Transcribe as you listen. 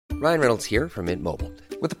Ryan Reynolds here from Mint Mobile.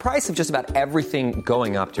 With the price of just about everything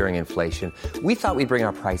going up during inflation, we thought we'd bring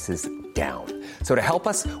our prices down. So to help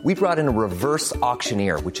us, we brought in a reverse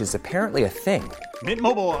auctioneer, which is apparently a thing. Mint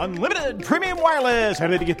Mobile Unlimited Premium Wireless. How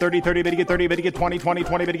to get 30, 30, bit to get 30, bit to get 20, 20,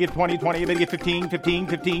 20, bit to get 20, 20, bit to get 15,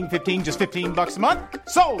 15, 15, 15, just $15 a month?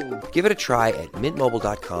 Sold! Give it a try at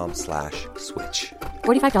mintmobile.com/switch.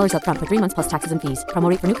 $45 up front for 3 months plus taxes and fees. Promo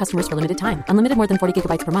rate for new customers for limited time. Unlimited more than 40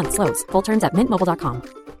 gigabytes per month. Slows full terms at mintmobile.com.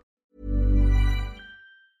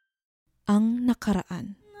 Ang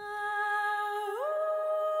nakaraan.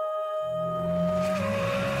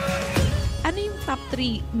 Ano yung top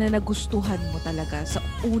 3 na nagustuhan mo talaga sa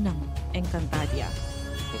unang Encantadia?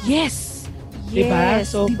 Yes! Diba?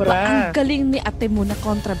 Sobra. Diba? Ang galing ni ate mo na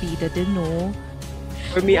kontrabida din, no?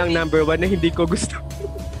 For me, ang number 1 na hindi ko gusto.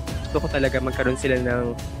 Gusto ko talaga magkaroon sila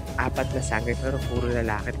ng 4 na sangre pero puro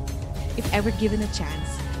lalaki. If ever given a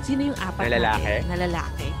chance, sino yung 4 na lalaki? Na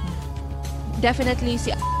lalaki. Definitely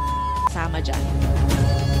si sama dyan.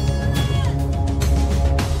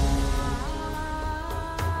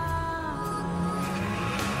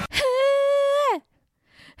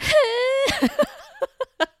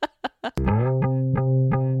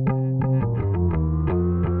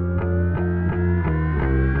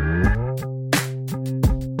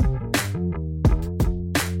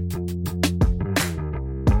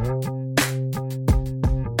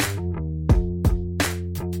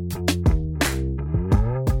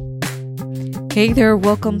 Hey there,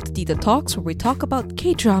 welcome to Tita Talks, where we talk about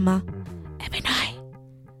K-drama every night.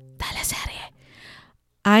 Teleserye.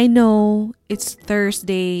 I know it's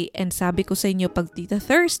Thursday and sabi ko sa inyo pag Tita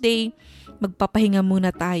Thursday, magpapahinga muna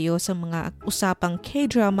tayo sa mga usapang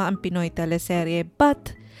K-drama ang Pinoy teleserye.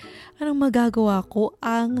 But anong magagawa ko?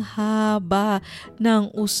 Ang haba ng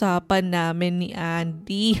usapan namin ni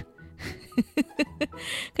Andy.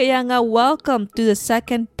 Kaya nga, welcome to the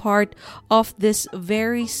second part of this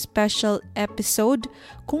very special episode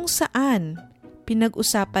kung saan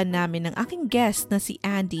pinag-usapan namin ng aking guest na si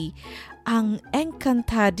Andy ang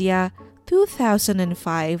Encantadia 2005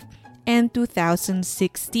 and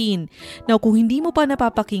 2016. Now, kung hindi mo pa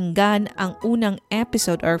napapakinggan ang unang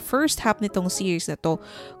episode or first half nitong series na to,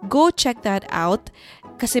 go check that out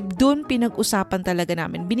kasi doon pinag-usapan talaga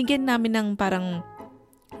namin. Binigyan namin ng parang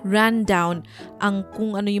rundown ang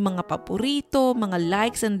kung ano yung mga paborito, mga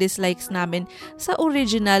likes and dislikes namin sa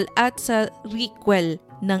original at sa requel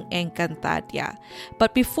ng Encantadia.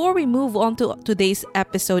 But before we move on to today's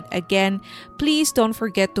episode again, please don't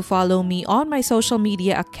forget to follow me on my social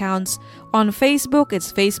media accounts. On Facebook, it's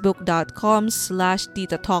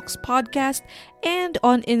facebook.com/Tita Talks Podcast, and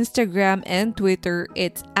on Instagram and Twitter,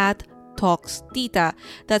 it's @Talks Tita.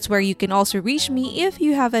 That's where you can also reach me if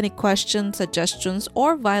you have any questions, suggestions,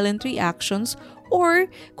 or violent reactions, or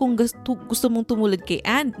kung gusto mong tumulad kay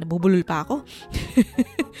Andy, nabubulol pa ako.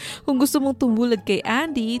 Kung gusto mong tumulad kay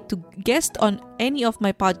Andy to guest on any of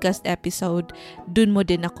my podcast episode, dun mo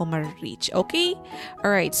din ako ma-reach. Okay?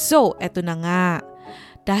 Alright, so eto na nga.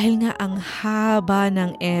 Dahil nga ang haba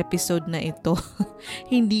ng episode na ito,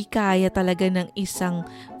 hindi kaya talaga ng isang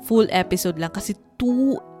full episode lang kasi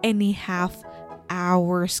 2.5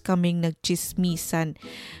 hours kaming nagchismisan.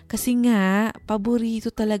 Kasi nga,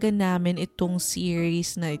 paborito talaga namin itong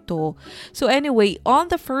series na ito. So anyway,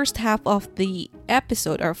 on the first half of the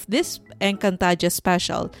episode of this Encantadia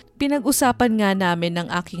special, pinag-usapan nga namin ng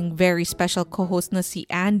aking very special co-host na si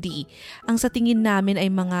Andy. Ang sa tingin namin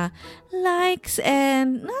ay mga likes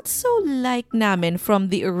and not so like namin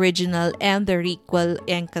from the original and the requel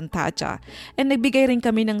Encantadia. And nagbigay rin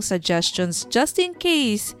kami ng suggestions just in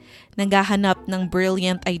case naghahanap ng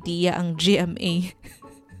brilliant idea ang GMA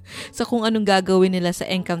sa kung anong gagawin nila sa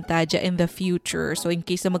Encantadia in the future. So in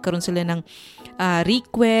case na magkaroon sila ng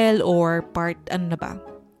requel or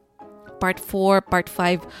part 4, part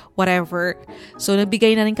 5, whatever. So,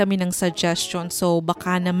 nagbigay na rin kami ng suggestion. So,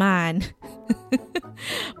 baka naman,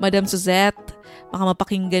 Madam Suzette, baka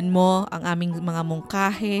mapakinggan mo ang aming mga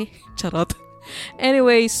mungkahe. Charot.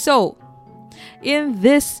 Anyway, so, in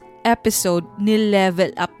this episode,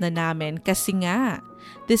 ni-level up na namin kasi nga,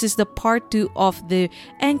 this is the part 2 of the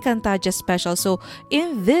Encantadia special. So,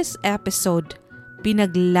 in this episode,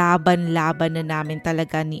 pinaglaban-laban na namin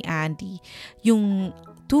talaga ni Andy yung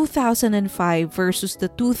 2005 versus the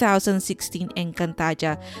 2016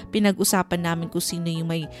 Encantadia. Pinag-usapan namin kung sino yung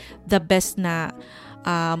may the best na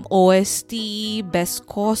OST, best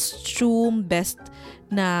costume, best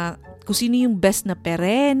na kung sino yung best na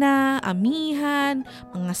perena, amihan,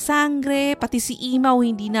 mga sangre, pati si Imaw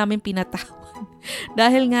hindi namin pinatawan.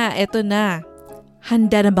 Dahil nga, eto na.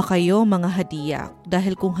 Handa na ba kayo mga hadiya?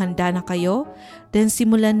 Dahil kung handa na kayo, then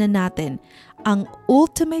simulan na natin ang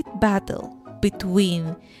ultimate battle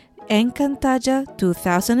between Encantadia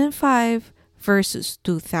 2005 versus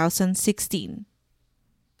 2016.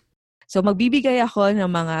 So magbibigay ako ng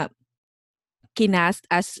mga kinast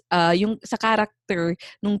as yung sa character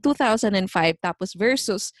nung 2005 tapos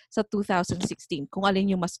versus sa 2016 kung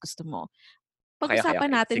alin yung mas gusto mo. Pag-usapan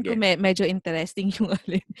Okay. natin Sige. kung medyo interesting yung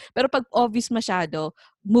alin. Pero pag obvious masyado,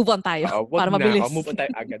 move on tayo Wag para na. mabilis. Move on tayo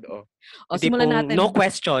agad. O simulan natin. No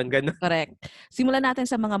question. Ganun. Correct. Simulan natin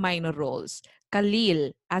sa mga minor roles. Khalil,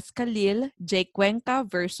 as Khalil, Jake Cuenca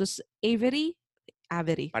versus Avery.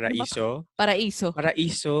 Paraiso.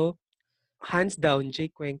 Paraiso. Hands down,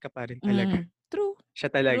 Jake Cuenca pa rin talaga. True. Siya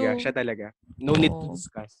talaga. No need to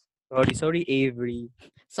discuss. Sorry, Avery.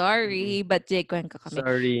 Sorry, but Jake Cuenca kami.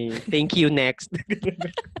 Sorry. Thank you, next.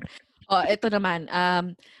 Ito naman.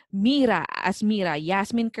 Mira, as Mira,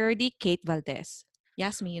 Yasmin Curdy, Kate Valdez.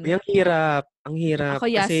 Yasmin. Ang hirap. Ako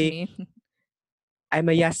Yasmin. Kasi I'm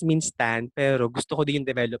a Yasmin stan, pero gusto ko din yung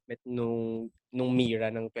development nung Mira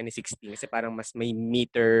ng 2016 kasi parang mas may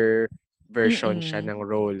meter version siya ng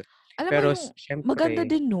role. Alam pero mo, syempre, maganda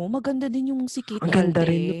din, no? Maganda din yung si Kate Valdez. Ang ganda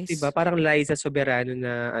rin, diba? Parang Liza Soberano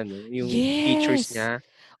na yung features niya.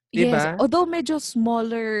 Diba? Yes. Although medyo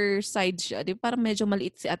smaller side siya. Diba? Parang medyo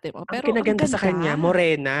maliit si ate mo. Pero ang kinaganda sa kanya,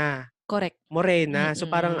 morena. Correct. Morena. So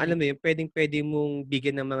parang alam mo yun, pwedeng mong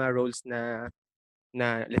bigyan ng mga roles na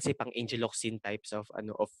let's say pang Angel Locsin types of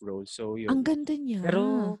roles. So yun. Ang ganda niya.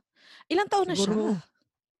 Pero ilang taon na siya?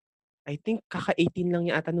 I think kaka-18 lang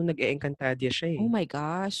yata nung nag-e-Encantadia siya eh. Oh my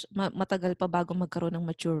gosh. Matagal pa bago magkaroon ng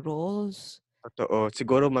mature roles. Totoo.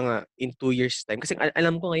 Siguro mga in 2 years time. Kasi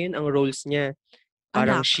alam ko ngayon ang roles niya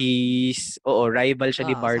parang rival siya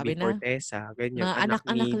ni Barbie Fortesa. Ganyan. Anak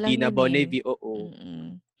ni Dina Bonnevie.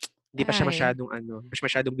 Hindi pa siya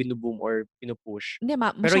masyadong binuboom or pinupush. Hindi,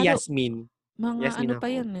 pero Yasmin. Mga pa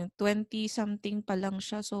yan 20-something pa lang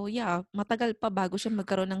siya. So yeah, matagal pa bago siya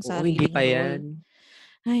magkaroon ng sariling hindi pa yan. role.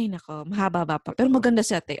 Ay, nako. Mahaba pa. Pero maganda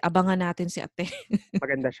si ate. Abangan natin si ate.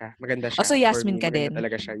 Maganda siya. So Yasmin ka din?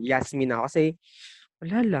 Talaga siya. Yasmin ako. Kasi,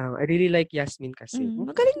 wala lang. I really like Yasmin kasi.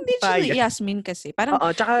 Magaling din siya si Yasmin kasi. Parang,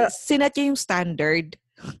 sinat niya yung standard.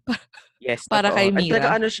 Yes. Para kay Mira.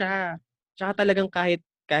 At talaga siya. Tsaka talagang kahit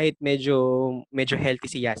medyo healthy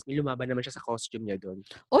si Yasmin, lumaban naman siya sa costume niya doon.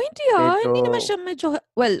 Hindi hindi naman siya medyo,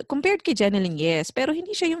 compared kay Jeneline, yes. Pero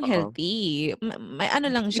hindi siya yung healthy. May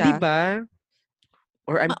lang siya. Diba?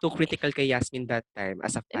 Or I'm too critical kay Yasmin that time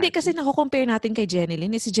as a fan. Hindi kasi nako-compare natin kay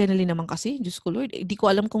Jeneline. Si Jeneline naman kasi, Diyos ko Lord, hindi ko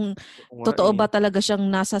alam kung totoo ba talaga siyang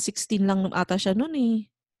nasa 16 lang ata siya noon eh.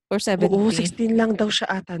 Or 17. Oo, 16 lang daw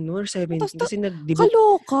siya ata noon, or 17. Kasi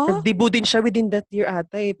kaloka. Nagdebut din siya within that year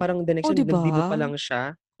ata eh. Parang the next year, diba? nagdebut pa lang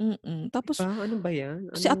siya. Tapos, diba? Ano ba yan?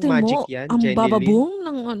 Si ate magic mo, yan? ang Jeneline? bababong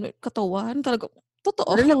ng katawan. Talaga,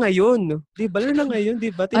 totoo. Lalo na ngayon. Diba? Tingnan mo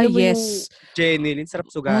yung Jeneline,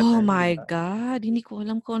 sarap sugatan. Oh my God. Hindi ko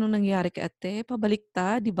alam kung ano nangyari kay ate.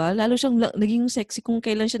 Pabaliktad, diba? Lalo siyang naging sexy kung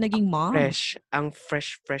kailan siya naging mom. Ang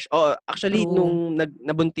fresh. Actually, nung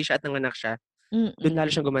nabuntis siya at nanganak siya, doon lalo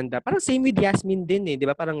siyang gumanda. Parang same with Yasmin din eh. Di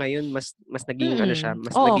ba? Parang ngayon, mas naging siya.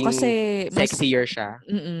 Mas naging kasi sexier siya.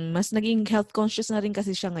 Mas naging health conscious na rin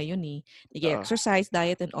kasi siya ngayon eh. Nag-exercise,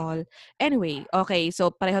 diet and all. Anyway, okay.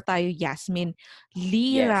 So, pareho tayo, Yasmin.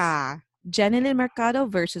 Lira. Yes. Jeneline Mercado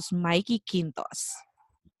versus Mikey Quintos.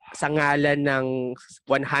 Sa ngalan ng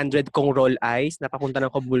 100 kong roll eyes, napapunta ng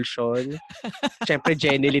convulsion. Siyempre,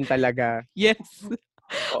 Jeneline talaga. Yes.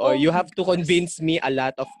 You have to convince me a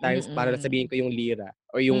lot of times para sabihin ko yung Lira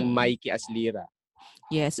or yung Mikey as Lira.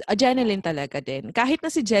 Yes, Jeneline talaga din. Kahit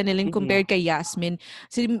na si Jeneline compared kay Yasmin,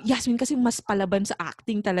 si Yasmin kasi mas palaban sa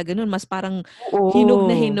acting talaga nun. Mas parang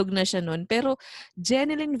hinog na siya nun. Pero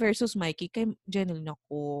Jeneline versus Mikey, kay Jeneline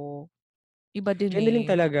ako. Iba din Jeneline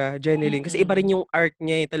talaga. Jeneline. Kasi iba rin yung art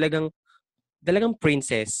niya eh. Talagang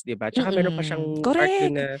princess, di ba? Tsaka meron pa siyang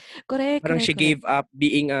art na parang she gave up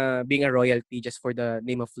being a royalty just for the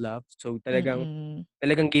name of love. So talagang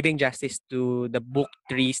giving justice to the book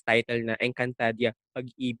 3's title na Encantadia,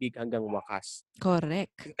 Pag-ibig hanggang wakas.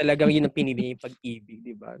 Correct. Talagang yun ang pinili niya, pag-ibig,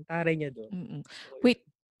 di ba? Ang taray niya doon. Wait,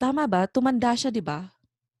 tama ba? Tumanda siya, di ba?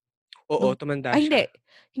 Oo, tumanda siya.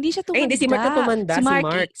 Hindi siya tumanda. Hindi, si Mark ang tumanda.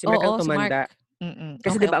 Si Mark ang tumanda.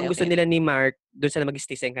 Kasi okay, diba ang gusto nila ni Mark doon sa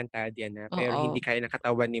mag-stay sa Encantadia na pero hindi kaya ng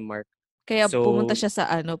katawan ni Mark. Kaya pumunta siya sa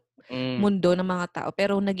mundo ng mga tao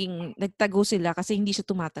pero nagtago sila kasi hindi siya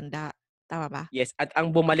tumatanda. Tama ba? Yes, at ang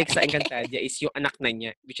bumalik sa Encantadia is yung anak na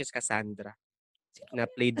niya, which is Cassandra. Na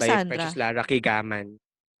played by Precious Lara Kigaman.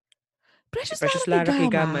 Precious Lara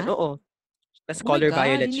Kigaman? Oo. Tapos Color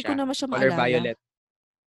Violet siya. Hindi ko naman siya Color maalala. Violet.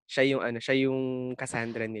 Siya yung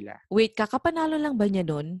Cassandra nila. Wait, kakapanalo lang ba niya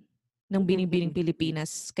doon? ng Binibining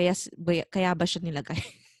Pilipinas. Kaya ba siya nilagay?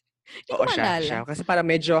 Hindi ko Oo, siya. maalala. Kasi parang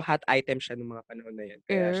medyo hot item siya nung mga panahon na yan.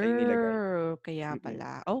 Kaya siya yung nilagay. Kaya pala.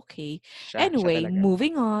 Okay. Siya Anyway, talaga.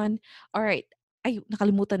 moving on. Alright. Ay,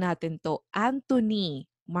 nakalimutan natin to. Anthony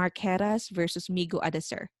Marqueras versus Migo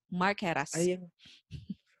Adesir. Marqueras. Ay,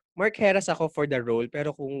 Mark Heras ako for the role,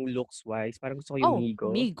 pero kung looks-wise, parang gusto ko yung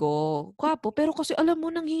Migo. Migo. Gwapo. Pero kasi alam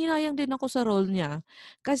mo, nanghihinayang din ako sa role niya.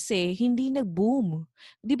 Kasi hindi nag-boom.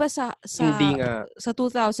 Di ba Hindi nga. sa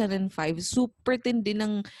 2005, super tindi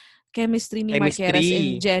ng chemistry ni Marqueras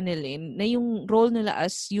and Jeneline na yung role nila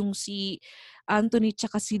as yung si Anthony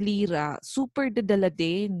tsaka si Lyra, super dadala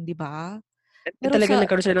din, di ba? Pero talagang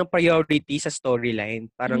nagkaroon sila ng priority sa storyline.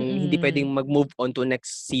 Parang hindi pwedeng mag-move on to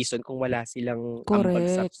next season kung wala silang ambag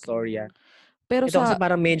sa storya. Pero ito kasi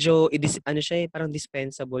parang medyo parang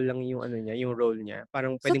dispensable lang yung niya, yung role niya.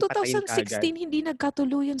 Parang pwedeng patayin kagad. Sa 2016 hindi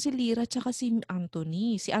nagkatuluyan si Lyra tsaka si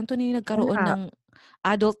Anthony. Si Anthony nagkaroon ng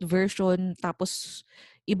adult version tapos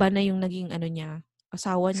iba na yung naging niya,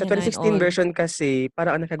 asawa niya. Sa 2016 version kasi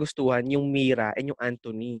parang ang nakagustuhan yung Mira and yung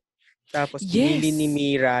Anthony. Tapos pinili ni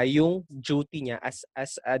Mira yung duty niya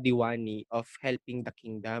as a diwani of helping the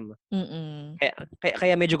kingdom.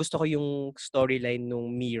 Kaya medyo gusto ko yung storyline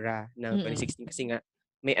nung Mira ng 2016 kasi nga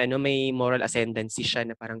may moral ascendancy siya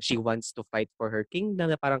na parang she wants to fight for her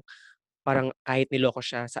kingdom, na parang kahit niloko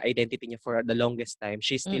siya sa identity niya for the longest time,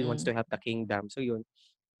 she still wants to help the kingdom. So yun.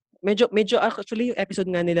 Medyo actually yung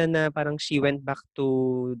episode nga nila na parang she went back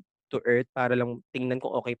to Earth para lang tingnan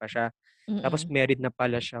kung okay pa siya. Tapos married na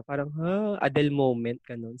pala siya. Parang, Adele moment,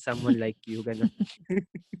 ganun. Someone like you, ganun.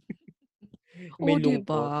 May lungkot.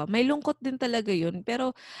 Diba? May lungkot din talaga yun.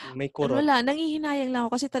 Pero, may kurot. Nangihinayang lang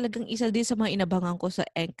ako kasi talagang isa din sa mga inabangan ko sa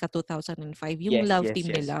Enka 2005, yung love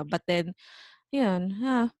team nila. But then, yun,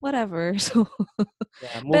 whatever. So,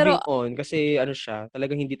 moving on. Kasi siya,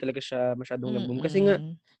 talagang hindi talaga siya masyadong nag-boom.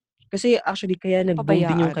 Kasi actually, kaya nag-boom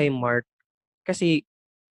din yung kay Mark. Kasi,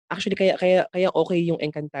 actually, kaya okay yung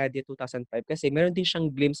Encantadia 2005 kasi meron din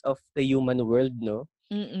siyang glimpse of the human world, no?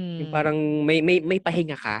 Yung parang may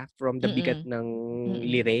pahinga ka from the bigat ng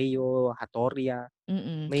Lireo, Hatoria.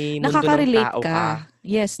 May mundo ng tao ka.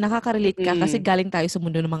 Yes, nakaka-relate ka kasi galing tayo sa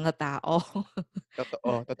mundo ng mga tao.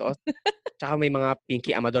 Totoo. Tsaka may mga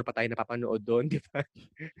Pinky Amador pa tayo napapanood doon, di ba?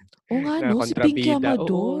 Oo nga, no? Si Pinky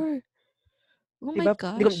Amador. Oh my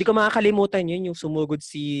gosh. Di ko makakalimutan yun, yung sumugod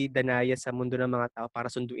si Danaya sa mundo ng mga tao para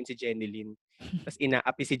sunduin si Jeneline. Tapos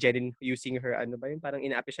inaapi si Jeneline using her, parang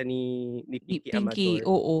inaapi siya ni Pinky Amador.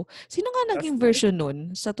 Oo. Sino nga naging version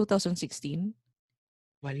nun sa 2016?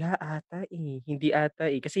 Wala ata eh. Hindi ata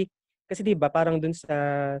eh. Kasi di ba parang dun sa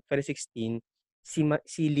 2016,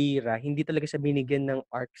 si Lyra, hindi talaga siya binigyan ng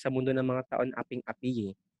arc sa mundo ng mga tao na aping-api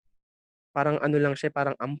eh. Parang lang siya,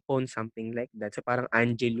 parang ampon, something like that. So parang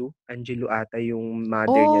Angelo ata yung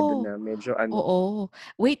mother niya doon na medyo Oo.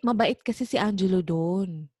 Wait, mabait kasi si Angelo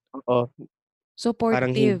doon. Oo.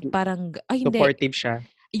 Supportive. Hindi. Supportive siya.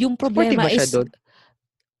 Yung problema is,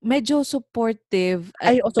 medyo supportive.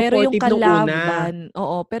 Pero yung kalaban,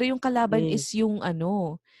 pero yung kalaban is yung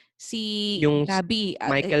si Gabi.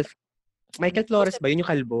 Michael Flores ba? Yun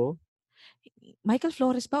yung kalbo? Michael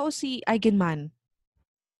Flores ba o si Eigenman?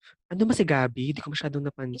 Ano ba si Gabi? Hindi ko masyadong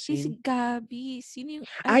napansin. Si Gabi. Sino yung...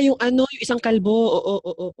 yung yung isang kalbo.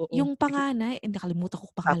 Oo. Yung panganay. Nakalimutan ko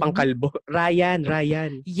pangalan. Pang kalbo. Ryan.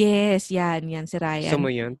 Yes, yan si Ryan. Gusto mo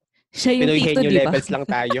yun? Siya yung Pinoy tito, Henyo diba? levels lang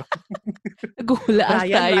tayo. Naguhulaan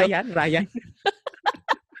tayo. Ryan.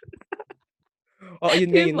 Yun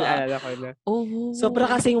nga yung naalala ko na.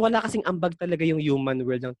 Wala kasing ambag talaga yung human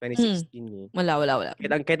world ng 2016 eh. Wala.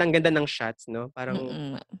 Kahit ang ganda ng shots, no? Parang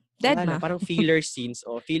parang filler scenes.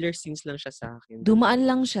 Filler scenes lang siya sa akin. Dumaan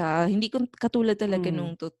lang siya. Hindi ko katulad talaga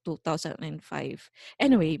nung 2005.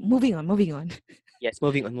 Anyway, moving on. Yes,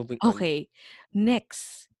 moving on. Okay.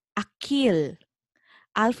 Next, Akil.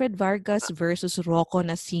 Alfred Vargas versus Rocco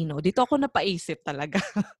Nacino. Dito ako napaisip talaga.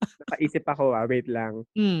 Napaisip ako, wait lang.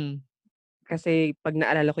 Kasi pag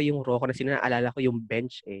naalala ko yung Rocco Nacino, naalala ko yung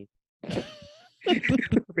bench eh.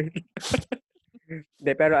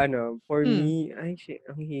 De, pero for me, ang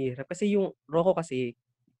hirap. Kasi yung Rocco kasi,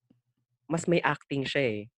 mas may acting siya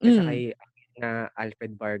eh. Kaysa kay na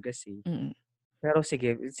Alfred Vargas eh. Pero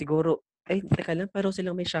sige, siguro, teka lang, pero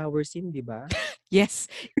silang may shower scene, di ba?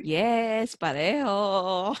 Yes,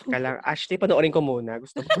 pareho. Teka lang, Ashley, panoorin ko muna.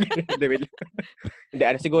 Gusto ko. Hindi,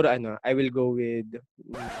 siguro I will go with...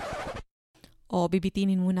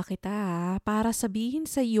 bibitinin muna kita para sabihin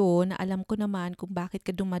sa iyo na alam ko naman kung bakit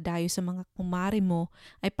ka dumadayo sa mga kumare mo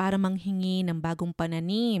ay para manghingi ng bagong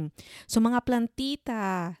pananim. So mga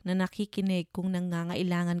plantita na nakikinig kung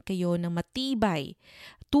nangangailangan kayo ng matibay,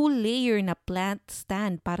 2-layer na plant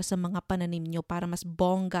stand para sa mga pananim nyo para mas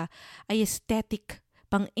bongga, ay aesthetic,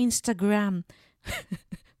 pang Instagram,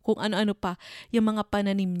 kung ano-ano pa, yung mga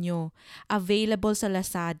pananim nyo. Available sa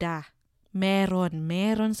Lazada.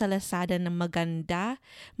 Meron sa Lazada ng maganda,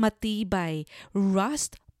 matibay,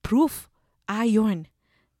 rust-proof iron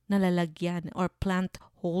na lalagyan or plant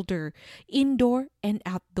holder, indoor and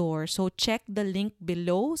outdoor. So check the link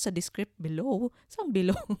below sa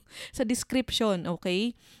sa description,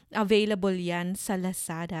 okay? Available yan sa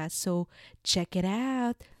Lazada. So check it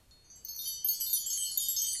out.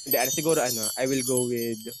 Siguro I will go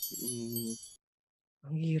with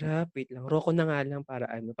ang hirap. Wait lang. Rocco na nga lang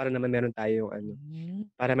para naman meron tayong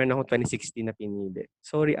para meron akong 2016 na pinili.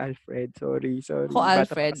 Sorry, Alfred. Sorry. Ako, Bata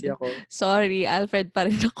Alfred. pa kasi ako. Sorry, Alfred pa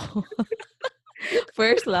rin ako.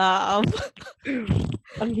 First love.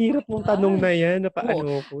 Ang hirap mong tanong na yan. Diba?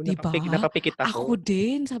 Napapikit ako. Ako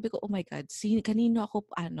din. Sabi ko, oh my God, kanino ako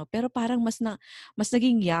pero parang mas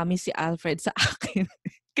naging yummy si Alfred sa akin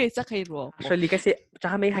kaysa kay Rocco. Actually, kasi,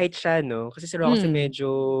 tsaka may height siya, no? Kasi si Rocco kasi medyo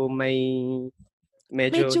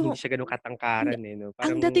hindi siya ganun katangkaran no?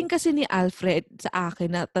 Parang, ang dating kasi ni Alfred sa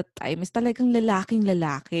akin at that time is talagang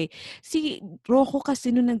lalaking-lalaki. Si Rocco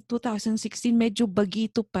kasi noong 2016 medyo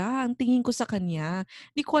bagito pa ang tingin ko sa kanya.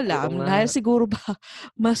 Hindi ko alam dahil siguro ba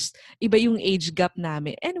mas iba yung age gap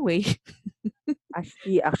namin. Anyway.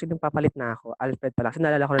 Actually, nung papalit na ako, Alfred pala. Kasi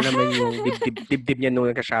naalala ko na naman yung dibdib niya nung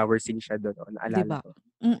nagka-shower scene siya doon. Naalala diba? ko.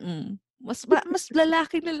 Mas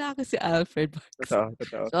lalaki si Alfred. Totoo.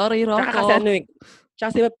 Sorry, Rocco. Tsaka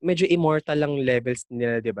kasi medyo immortal lang levels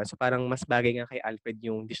nila, diba? So parang mas bagay nga kay Alfred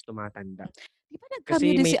yung di tumatanda. Di ba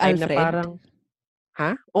nag-cameo din si Alfred? Na parang,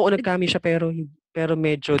 Oo, nag-cameo siya pero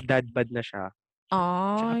medyo dad bod na siya.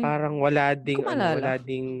 Tsaka parang wala ding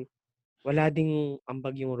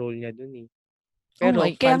ambag yung role niya dun eh. Pero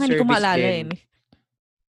kaya nga hindi ko maalala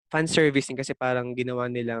fan servicing kasi parang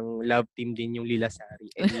ginawa nilang love team din yung Lila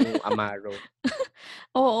Sari and yung Amaro.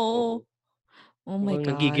 Oo. Oh my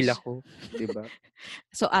gosh. Nagigil ako, di ba?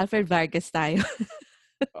 So, Alfred Vargas tayo.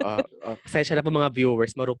 Pasensya na po mga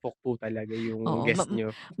viewers, marupok po talaga yung guest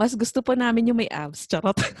nyo. Mas gusto po namin yung may abs.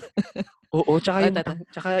 Charot. Oo,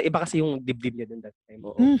 tsaka iba kasi yung dibdib niya dun that time.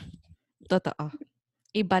 Oo. Totoo.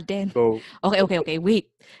 Iba din. Go. Okay.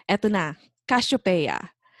 Wait. Eto na.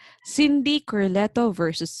 Cassiopeia. Cindy Corletto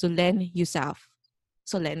versus Solen Yusuf.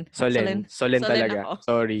 Solen talaga.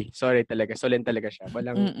 Ako. Sorry talaga. Solen talaga siya.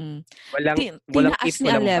 Walang tinaas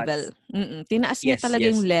niya level. Tinaas niya talaga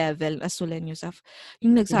yung level as Solen Yusuf.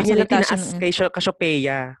 Yung nagsasalita siya. Hindi niya kay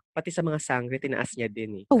Cassiopeia. Pati sa mga sangre, tinaas niya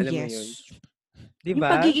din eh. Oh, alam yes. mo yun? Diba?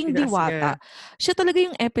 Yung pagiging diwata. Siya talaga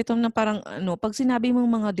yung epitome na parang pag sinabi mong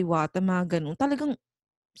mga diwata, mga ganun, talagang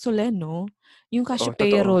Solen, no? Yung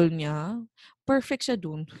Cassiopeia role niya, perfect siya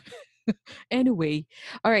dun. Anyway.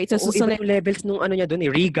 Alright, so iba yung levels nung niya dun eh.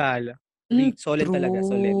 Regal. Solen talaga.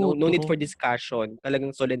 Solen. No need for discussion.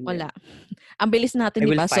 Talagang Solen wala. Ang bilis natin,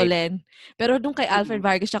 di ba? Solen. Pero dun kay Alfred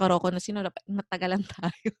Vargas at Rocco, matagalan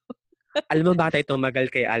tayo. Alam mo ba tayo tumagal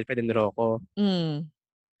kay Alfred and Rocco?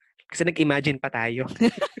 Kasi nag-imagine pa tayo.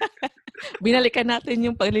 Binalikan natin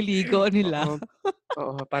yung pagliligo nila.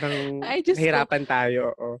 Oo, parang nahirapan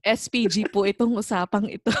tayo. SPG po itong usapang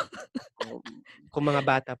ito. Kung mga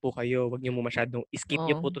bata po kayo, wag niyo mo masyadong skip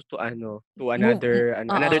niyo po to another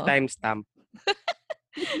timestamp.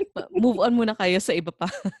 Move on muna kayo sa iba pa.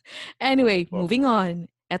 Anyway, moving on.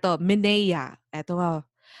 Eto, Minea. Eto,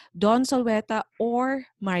 Don Solweta or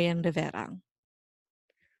Marian Rivera.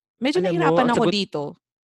 Medyo nahirapan ako dito.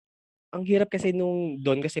 Ang hirap kasi nung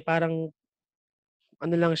Don kasi parang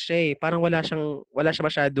lang siya eh. Parang wala siya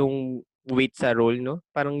masyadong weight sa role, no?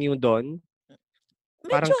 Parang yung Don.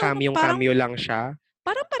 Parang cameo lang siya.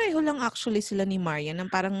 Parang pareho lang actually sila ni Marian.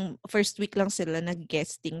 Parang first week lang sila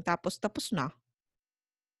nag-guesting tapos na.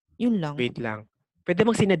 Yun lang. Wait lang. Pwede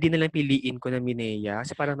bang si Nadine na lang piliin ko na Minea?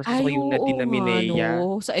 Kasi parang mas gusto ko yung Nadine na Minea.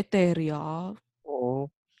 Sa Eteria.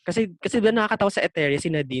 Oo. Kasi ba nakakatawa sa Eteria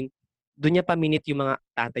si Nadine, doon niya paminit yung mga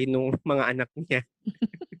tatay nung mga anak niya.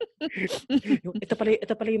 ito pala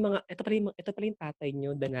yung tatay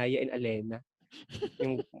niyo, Danaya and Alena.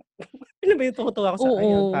 Alam ba yung tuwa ko sa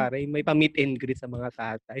ayan, pare, may pa-meet and greet sa mga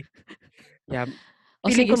tatay. Yeah.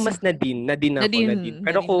 Feeling ko mas Nadine ako.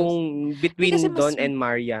 Pero kung between Don and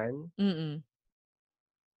Marian,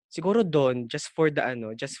 siguro Don, just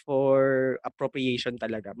for appropriation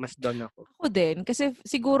talaga. Mas Don ako. Ako din. Kasi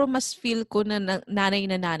siguro mas feel ko na nanay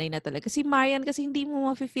na talaga. Kasi Marian kasi hindi mo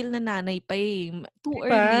ma-feel na nanay pa eh. Too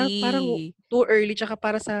early. Parang too early. Tsaka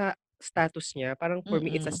para sa status niya, parang for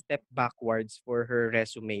me, it's a step backwards for her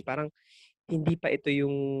resume. Parang hindi pa ito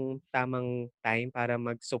yung tamang time para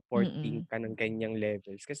mag-supporting ka ng ganyang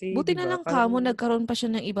levels. Kasi, Buti di na ba, lang kamo nagkaroon pa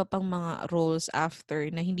siya ng iba pang mga roles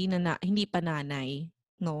after na hindi pa nanay,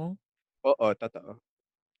 no? Oo, totoo.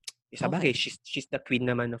 Sabagay, Okay. she's the queen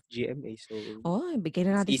naman of GMA, so Oh, bigay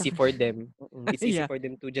na it's natin sa easy kanya. for them. It's easy Yeah. for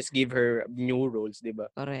them to just give her new roles, di ba?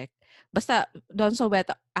 Correct. Basta, Don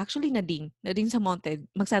Soweto, actually Nadine sa Monted.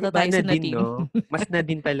 Magsato Iba tayo na sa din, Nadine. no? Mas na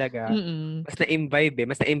din talaga. Mm. Mas na-imbibe eh.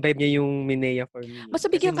 Mas na-imbibe niya yung Minea for me. Basta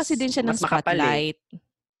Kasi bigyan kasi din siya ng mas makapal eh. spotlight.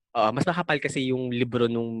 Oo, mas makapal kasi yung libro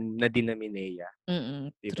nung Nadine na Minea.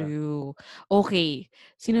 Diba? True. Okay.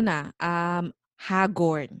 Sino na?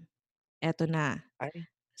 Hagorn. Eto na. Ay,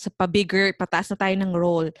 Sa pa-bigger, pataas na tayo ng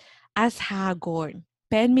role. As Hagorn,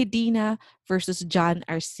 Pen Medina versus John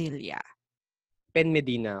Arcilla. Pen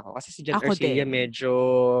Medina ako. Kasi si John Ako Arcilla din.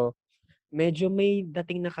 medyo may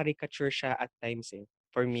dating na caricature siya at times eh.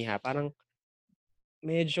 For me ha. Parang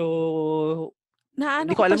medyo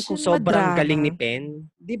Naano hindi ko ko pa alam siya kung sobrang galing ni madrama. Pen.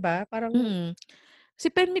 'Di ba? Parang Si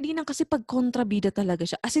Pen Medina kasi pag kontrabida talaga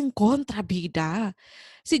siya. As in, kontrabida.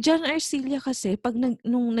 Si John Arcilla kasi,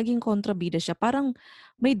 nung naging kontrabida siya, parang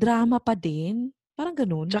may drama pa din. Parang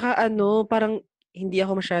ganun. tsaka parang hindi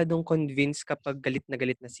ako masyadong convinced kapag galit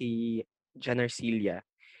na si John Arcilla.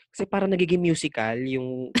 Kasi parang nagiging musical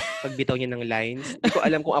yung pagbitaw niya ng lines. Di ko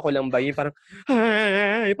alam kung ako lang ba yun. Parang,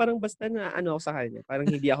 ay, parang basta na ako sa kanya. Parang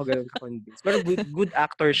hindi ako ganoon ka-convinced. Pero good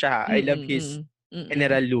actor siya. I love his Mm.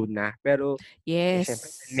 General Luna. Pero,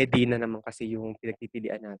 syempre, Yes. Medina naman kasi yung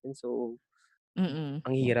pinagpipilian natin. So,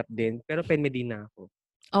 ang hirap din. Pero Pen Medina ako.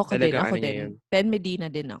 Talagang Ako niya din. yun. Pen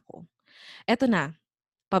Medina din ako. Eto na.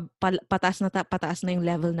 Pataas na yung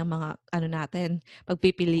level ng mga natin, Oh my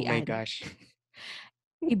pagpipilian. gosh.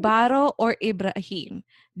 Ibarro or Ibrahim?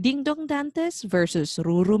 Dingdong Dantes versus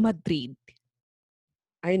Ruru Madrid.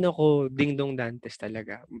 Ay nako, Dingdong Dantes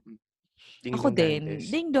talaga. Ako Dingdong din. Dantes.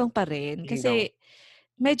 Dingdong pa rin. Dingdong. Kasi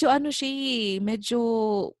medyo siya medyo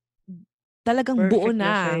talagang buo Perfect na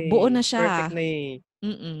siya na. Buo eh. na Perfect siya. na eh.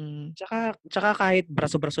 Mm. Tsaka kahit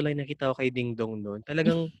braso-braso lang nakita ko kay Dingdong noon,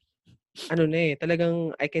 talagang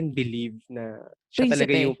talagang I can believe na siya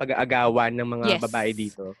talaga yung Prinsipe. pag-aagawan ng mga babae Yes.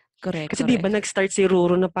 dito. Correct, Kasi 'di ba correct. nag-start si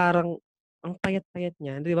Ruru na parang ang payat-payat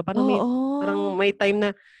niya, 'di ba? Parang Oo. may time na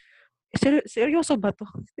seryoso ba 'to?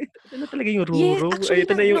 Ito na talaga yung Yes, Ruru, ay actually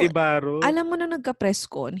ito na yung Ibarro, alam mo na nagka-press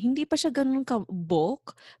con, hindi pa siya gano'n kabog.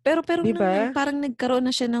 Pero 'di nung ba? parang nagkaroon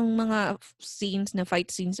na siya ng mga scenes na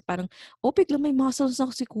fight scenes, parang, biglang may muscles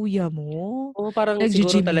na si kuya mo. Oo, parang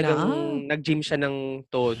siguro Naggi-gym talagang na. nag-gym siya ng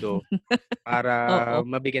todo para Oo.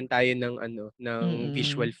 mabigyan tayo ng ng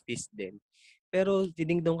visual Mm. feast din. Pero si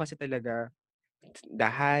Dingdong kasi talaga, the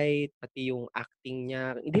height, pati yung acting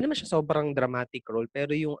niya, hindi naman siya sobrang dramatic role,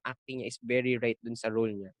 pero yung acting niya is very right dun sa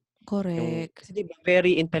role niya. Correct. Kasi 'di ba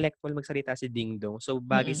very intellectual magsalita si Dingdong. So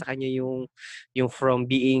bagay Mm. sa kanya yung from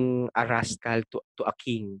being a rascal to a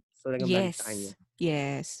king. So talagang bagay sa kanya. Yes.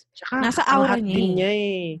 Yes. Tsaka Nasa ang aura hot niya, din eh. niya,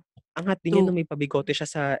 eh. Ang hot din niya True. nung may pabigote siya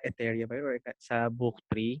sa Eteria ba yun or sa Book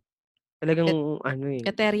 3. Talagang Et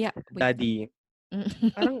Eteria. Wait lang. daddy.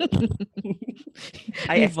 Parang 'Di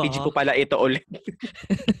ay SPG ba? po pala ito ulit.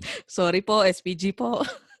 Sorry po, SPG po.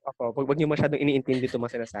 Opo, wag niyo masyadong iniintindi 'tong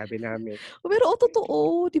mga sinasabi namin. Pero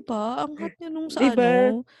totoo, 'di ba? Ang hot niya nung 'Di sa ba?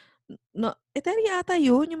 na Eteria ata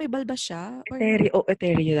yun, yung may balbas siya or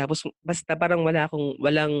Eteria tapos basta parang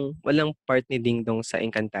walang part ni Dingdong sa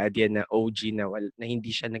Encantadia na OG na hindi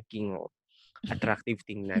siya naging attractive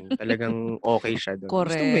tingnan. Talagang okay siya dun.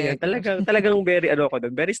 Gusto mo 'yan? correct. Talagang very ako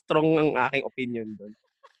dun, very strong ang aking opinion dun.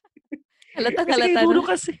 Kasi kay Halatang-halata na. Ruru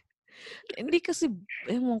kasi Hindi kasi,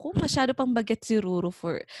 ewan ko, masyado pang bagets si Ruru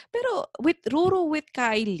pero with Ruru with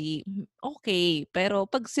Kylie, okay. Pero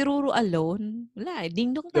pag si Ruru alone, wala,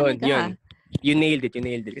 dingdong yun. talaga. You nailed it.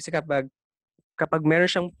 Kasi kapag meron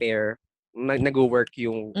siyang pair, nagwo-work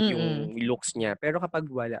Mm. yung looks niya. Pero kapag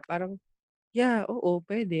wala, parang, yeah, oo,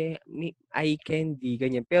 pwede. Eye candy,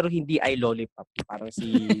 ganyan. Pero hindi eye lollipop. Parang si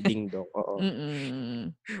Dingdong. Oo.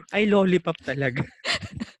 Mm. Eye lollipop talaga.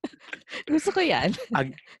 Gusto ko 'yan.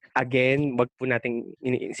 Again, wag po nating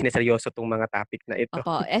sineseryoso tong mga topic na ito.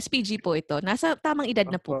 Opo, SPG po ito. Nasa tamang edad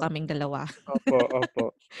na po Opo. kaming dalawa.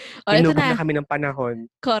 Opo. Eto Hinubog na na. kami ng panahon.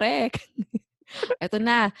 Correct. Eto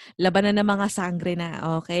na, labanan ng mga sangre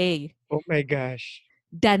na. Okay. Oh my gosh.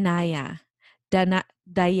 Danaya.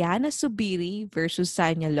 Diana Subiri versus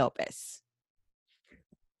Sanya Lopez.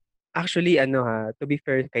 Actually, to be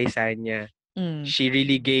fair kay Sanya, she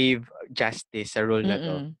really gave justice sa role na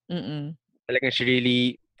to.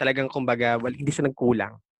 Talagang kumbaga, hindi siya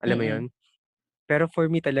nagkulang. Alam mo yun? Pero for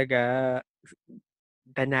me talaga,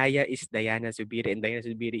 Danaya is Diana Zubiri and Diana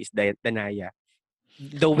Zubiri is Danaya.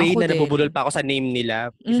 The way Ako na nabubulol din. pa ako sa name nila,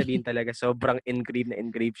 isabihin talaga sobrang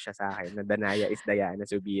engrave siya sa akin na Danaya is Diana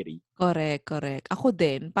Zubiri. Correct. Ako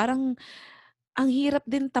din. Parang ang hirap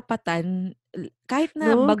din tapatan kahit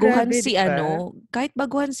na No, baguhan grabe, di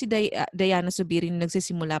si ba? Diana Subiri nung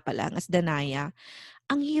nagsisimula pa lang as Danaya.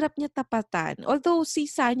 Ang hirap niya tapatan. Although si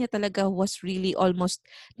Sanya talaga was really almost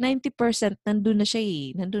 90% nandun na siya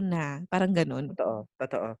eh. Nandun na. Parang ganun. Totoo.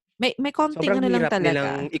 May konting Sobrang ano lang hirap talaga.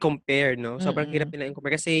 nilang i-compare, no? Sobrang hirap Mm-mm. nilang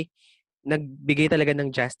i-compare kasi nagbigay talaga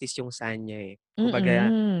ng justice yung Sanya eh.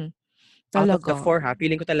 Kumbaga, Mm-mm. out of the Talaga. 4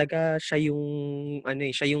 feeling ko talaga siya yung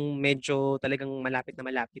siya yung medyo talagang malapit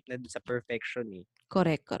na dun sa perfection eh.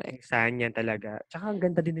 Correct. Yung Sanya talaga. Tsaka ang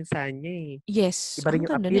ganda din Sanya eh. Yes. Iba Ang rin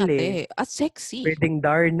yung ganda ni appeal eh. ate. At sexy. Pwedeng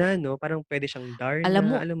Darna, no? Parang pwede siyang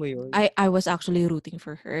Alam mo, Darna, alam mo yun? I was actually rooting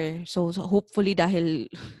for her. So hopefully dahil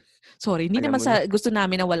sorry, hindi Alam naman mo na. sa gusto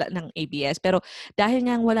namin na wala ng ABS, pero dahil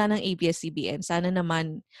nga wala ng ABS-CBN, sana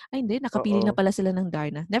naman hindi nakapili na Oo. pala sila ng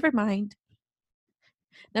Darna. Never mind.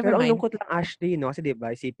 Pero ang lungkot lang, Ashley, no? Kasi 'di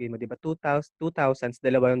ba, isipin mo, 'di ba, 2000s,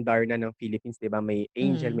 dalawa yung Darna ng Philippines, 'di ba? May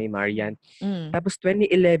Angel, Mm. may Marian. Mm. Tapos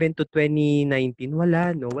 2011 to 2019,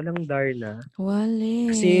 wala, no? Walang Darna.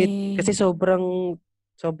 Kasi Wale.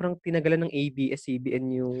 sobrang tinagalan ng ABS-CBN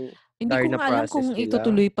yung Hindi ko Darna nga alam process kung nila.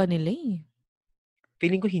 itutuloy pa nila eh.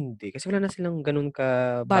 Feeling ko hindi. Kasi wala na silang ganun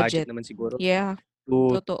ka-budget Budget. naman siguro Yeah.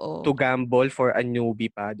 to Totoo. gamble for a newbie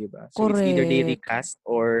pa, 'di ba? So it's either they Correct. recast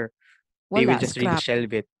or they will Wala. just really Scrap.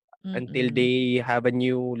 shelve it until Mm-mm. they have a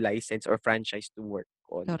new license or franchise to work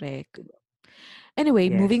on. Correct. Diba? Anyway,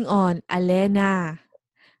 Yes. moving on. Alena.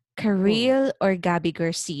 Oh. Karil or Gabby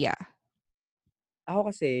Garcia?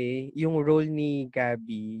 Ako kasi, yung role ni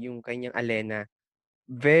Gabby, yung kanyang Alena,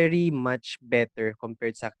 very much better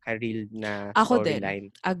compared sa Karil na Ako din. storyline.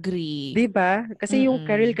 Agree. 'Di ba? Kasi yung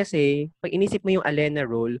Karil Mm. kasi, pag inisip mo yung Alena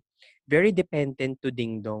role, very dependent to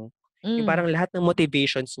Dingdong. Yung Mm. parang lahat ng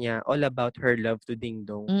motivations niya, all about her love to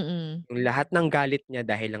Dingdong. Mm. Yung lahat ng galit niya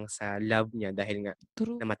dahil lang sa love niya, dahil nga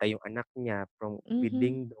True. namatay yung anak niya with Mhm.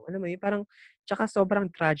 Dingdong. Alam mo yun, parang, tsaka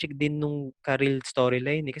sobrang tragic din nung Karil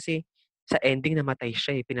storyline eh. Kasi sa ending namatay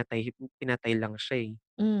siya eh. Pinatay lang siya eh.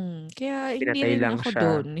 Kaya hindi Pinatay rin lang ako siya.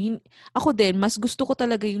 doon. Ako din, mas gusto ko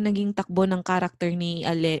talaga yung naging takbo ng character ni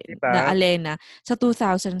na Diba? Alena sa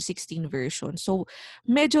 2016 version. So,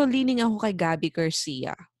 medyo leaning ako kay Gabby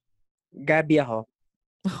Garcia. Gabby ako.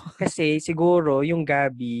 Kasi siguro yung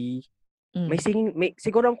Gabby,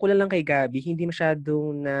 siguro ang kulang lang kay Gabby, hindi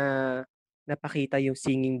masyadong napakita yung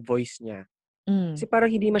singing voice niya. Kasi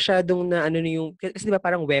parang hindi masyadong kasi 'di ba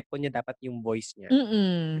parang weapon niya dapat yung voice niya.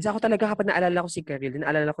 Kasi ako talaga kapag naalala ko si Karil,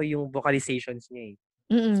 naalala ko yung vocalizations niya eh.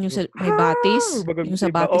 Yung Yung, may batis. Yung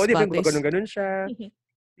sa 'di ba? Oo, 'di ba batis-batis. gumaganon siya.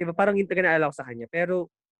 'Di ba parang yun talaga naalala ko sa kanya.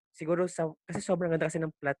 Pero siguro kasi sobrang ganda kasi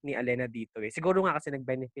ng plot ni Alena dito eh. Siguro nga kasi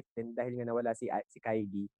nag-benefit din dahil nga nawala si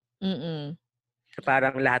Kylie. Mm. So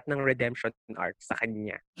parang lahat ng redemption arc sa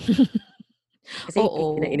kanya. Kasi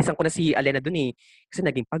Oo. inainisan ko na si Alena dun eh. Kasi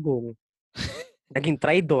naging pagong. Naging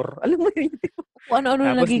traitor. Alam mo yun? Kung ano-ano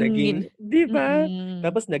na Tapos naging. di ba? Mm.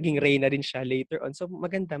 Tapos naging Reyna din siya later on. So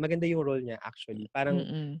maganda yung role niya actually.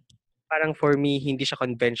 Mm. Parang for me, hindi siya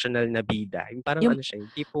conventional na bida. Yung parang Yung, siya,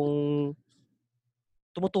 yung tipong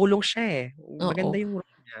tumutulong siya eh. oo. Maganda yung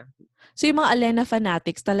role niya. So, yung mga Alena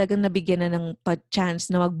fanatics talagang nabigyan na ng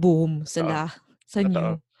chance na mag-boom Oo. sila sa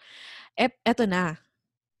Totoo. new. Eto na.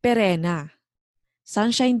 Perena.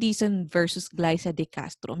 Sunshine Dizon versus Glyza De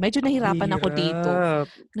Castro. Medyo nahirapan ako dito.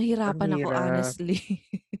 Ang Nahirapan ako, hirap. honestly.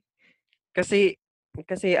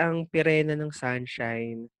 Kasi ang Pirena ng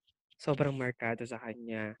Sunshine, sobrang markado sa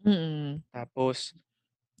kanya. Tapos,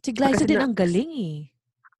 Si Glyza din ang galing eh.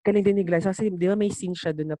 Galing din ni Glyza. Kasi di ba may scene siya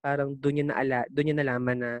doon na parang doon niya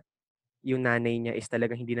nalaman na yung nanay niya is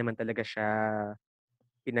talagang hindi naman talaga siya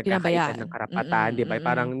pinagkakaitan ng Pinabayaan. karapatan, di ba?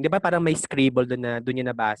 Parang, di ba parang may scribble doon na doon niya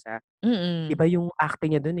nabasa. Iba yung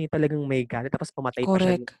acting niya doon eh. Talagang may galit. Tapos pumatay pa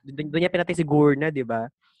siya. Correct. Doon niya pinatay si Gurna, di ba?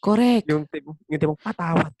 Correct. Yung tipong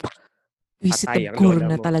patawad. Visit Patay ang Gurna lola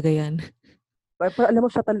na mo. talaga yan. Pero alam mo,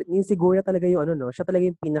 yung si Gurna talaga yung siya talaga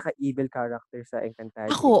yung pinaka-evil character sa Encantadia.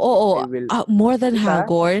 Ako, oo. More than diba?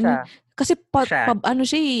 Hagorn. Siya. Kasi Siya. ano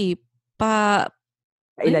siya eh.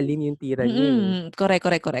 Kailalim yung tira niya eh. Correct.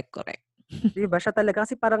 Diba? Siya talaga.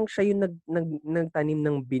 Kasi parang siya yung nagtanim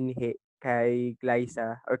ng binhi kay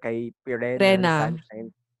Glyza or kay Pirena na Sunshine.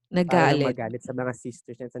 Para lang Nagalit. magalit sa mga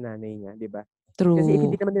sisters niya sa nanay niya. Diba? True. Kasi if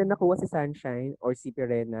hindi naman nila nakuha si Sunshine or si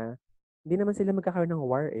Pirena, hindi naman sila magkakaroon ng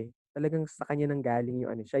war eh. Talagang sa kanya nang galing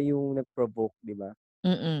yung siya yung nag-provoke, diba?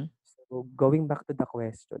 So, going back to the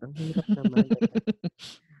question, ang hirap naman.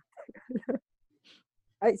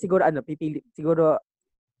 Ay, siguro siguro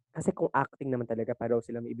Kasi kung acting naman talaga, pareho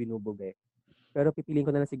silang ibinubog eh. Pero pipiliin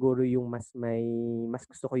ko na lang siguro yung mas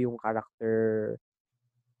gusto ko yung character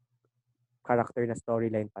na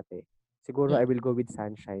storyline pati. Siguro Mm. I will go with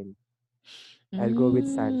Sunshine. I'll go with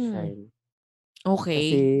Mm. Sunshine. Kasi,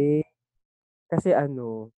 Okay.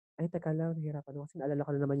 ay teka lang, nahihirapan ako kasi naalala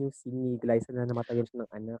ko na naman yung scene ni Glyza na namatayan siya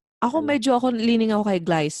ng anak. Teka lang. Ako leaning ako kay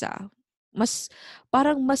Glyza.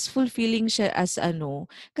 Parang mas fulfilling siya as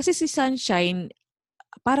kasi si Sunshine,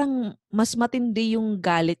 parang mas matindi yung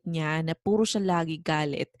galit niya na puro siya lagi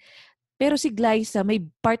galit. Pero si Glyza, may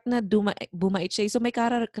part na bumait siya. So may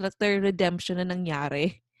character redemption na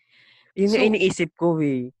nangyari. Yun nga iniisip ko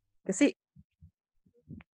eh. Kasi,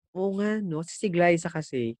 oo nga no, si Glyza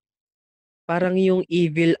kasi, parang yung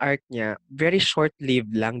evil arc niya, very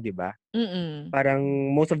short-lived lang, di ba? Parang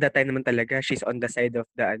most of the time naman talaga, she's on the side of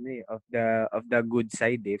the, of the good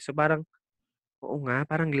side eh. So parang, oo nga,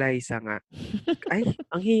 parang Glyza nga. Ay,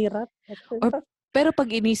 ang hirap. Pero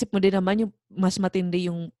pag inisip mo din naman yung mas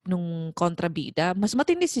matindi yung nung kontrabida, mas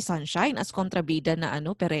matindi si Sunshine as kontrabida na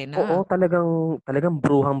Perena. Oo, talagang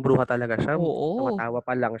bruhang-bruha talaga siya. Oo. Tumatawa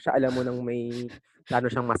pa lang siya, alam mo nang may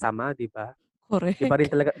plano siyang masama, di ba? Correct. Iba rin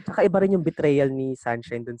talaga, tsaka iba rin yung betrayal ni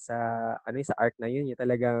Sunshine dun sa, sa arc na yun. Yung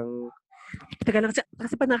talagang,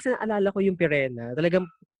 kasi pa naalala ko yung Pirena, talagang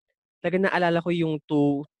naalala ko yung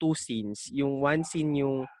two scenes. Yung one scene,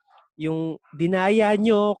 yung dinaya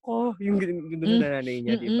niyo ko, yung doon na nanay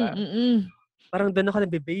niya, di ba? Parang doon ako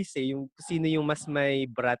nabe-base eh, yung sino yung mas may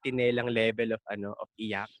bratinelang level of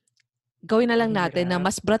iyak. Gawin na lang natin na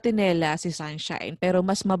mas bratinela si Sunshine, pero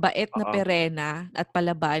mas mabait na Perena at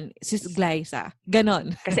palaban si Glyza.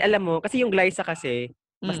 Ganon. Kasi alam mo, kasi yung Glyza kasi,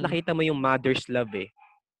 mas nakita mo yung mother's love eh.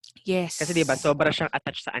 Yes. Kasi diba, sobra siyang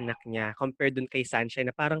attached sa anak niya compared dun kay Sunshine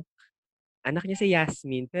na parang anak niya si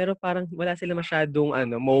Yasmin, pero parang wala sila masyadong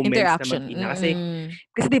moments interaction na mag-ina.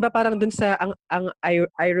 Kasi diba parang dun sa, ang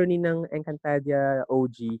irony ng Encantadia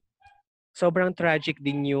OG, sobrang tragic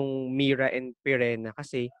din yung Mira and Pirena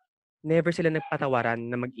kasi never sila nagpatawaran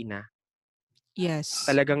na mag-ina. Yes.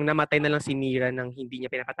 Talagang namatay na lang si Mira nang hindi niya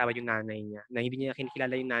pinapatawad yung nanay niya, na hindi niya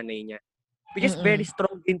kinikilala yung nanay niya. Which is very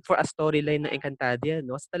strong din for a storyline ng Encantadia,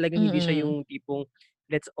 no? So talagang hindi siya yung tipong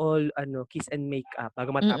let's all kiss and make up bago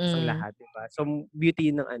matapos ang lahat, di ba? So beauty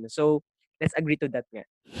ng So let's agree to that nga.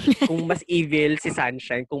 Kung mas evil si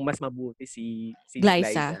Sunshine, kung mas mabuti si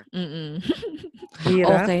Glyza.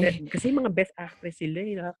 Hirap. Okay. Kasi mga best actress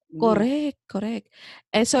sila. Correct.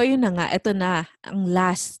 So yun na nga, ito na ang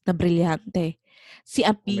last na brilyante. Si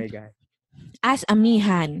Ami. Oh my God. As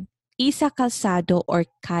Amihan, Isa Calzado or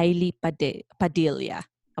Kylie Padilla?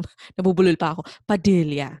 Nabubulol pa ako.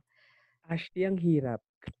 Padilla. Actually, ang hirap.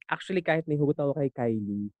 Actually, kahit may hugot ako kay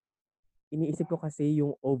Kylie, iniisip ko kasi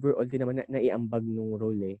yung overall din naman na iambag nung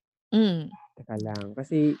role eh. Teka lang.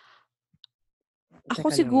 Kasi ako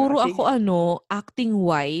siguro,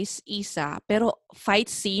 acting-wise, Isa. Pero fight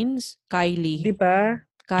scenes, Kylie. Di ba?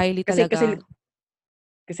 Kylie talaga.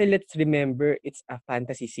 Kasi let's remember, it's a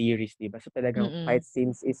fantasy series, di ba? So talagang fight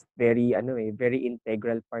scenes is very, very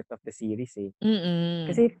integral part of the series eh.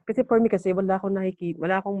 Kasi for me kasi, wala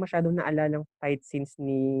akong masyadong naalalang fight scenes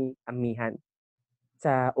ni Amihan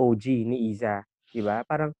sa OG, ni Iza. Di ba?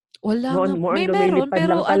 Parang, lumilipad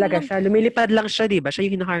lang talaga siya. Lumilipad lang siya, di ba? Siya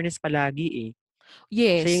yung hinaharness palagi eh.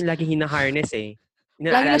 Yes. Siya yung laging hinaharness eh.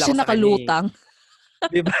 Lagi na siya nakalutang.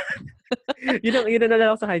 Di ba? yun ang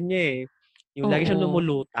nalala ko sa kanya eh. Yung lagi siyang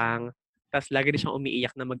lumulutang, tapos lagi din siyang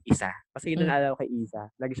umiiyak na mag-isa. Kasi yun ang naalala ko kay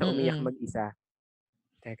Isa. Lagi siyang umiiyak mag-isa.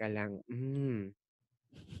 Teka lang. Ang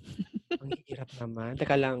hirap naman.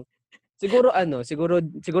 Teka lang. Siguro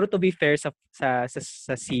to be fair sa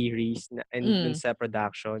series and dun sa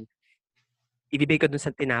production, ibibigay ko dun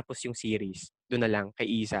sa tinapos yung series. Doon na lang, kay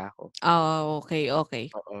Isa ako. Okay.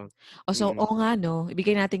 Oo. So, nga no,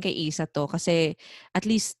 ibigay natin kay Isa to kasi at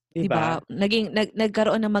least, diba,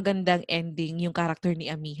 nagkaroon ng magandang ending yung character ni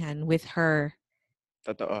Amihan with her.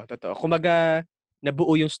 Totoo. Kumbaga,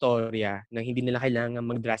 nabuo yung storya na hindi nila kailangan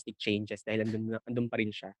mag-drastic changes dahil andun pa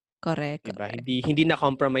rin siya. Correct. Diba? Hindi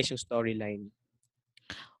na-compromise yung storyline.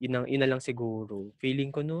 Yun na lang siguro.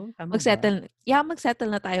 Feeling ko, no? Tama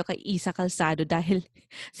magsettle na tayo kay Isa Calzado dahil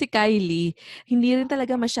si Kylie, hindi rin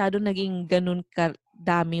talaga masyado naging ganun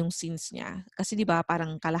dami yung scenes niya. Kasi di ba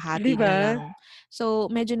parang kalahati na lang.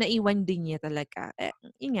 So, medyo naiwan din niya talaga.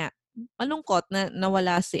 Yun nga, malungkot na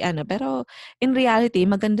nawala si pero in reality,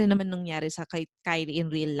 maganda naman nangyari sa Kylie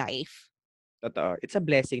in real life. Totoo. It's a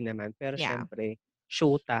blessing naman. Pero syempre,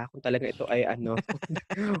 shota, kung talagang ito ay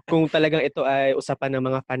kung talagang ito ay usapan ng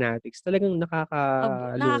mga fanatics, talagang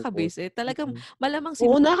nakakalungkot. Nakaka-visit. Talagang malamang Oo,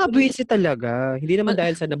 sinusulit. nakaka-visit talaga. Hindi naman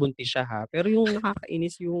dahil sa nabuntis siya ha, pero yung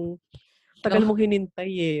nakakainis yung tagal No. mong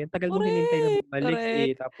hinintay eh. Ang tagal mong hinintay na bumalik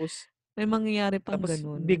eh. Correct. May mangyayari pang Tapos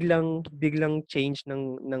ganun. biglang change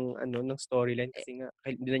ng storyline kasi nga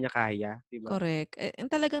hindi na niya kaya, 'di ba? Correct.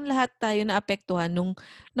 Talagang lahat tayo naapektuhan nung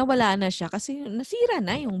nawala na siya kasi nasira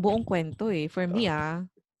na yung buong kwento eh. For me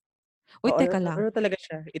Uy, Oo, teka lang. talaga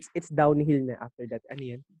siya. It's downhill na after that. Ano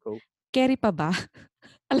yan? Go. Carry pa ba?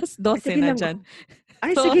 Alas Ay, 12 sige na lang. dyan.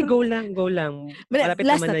 Ay, sige, go lang. Malapit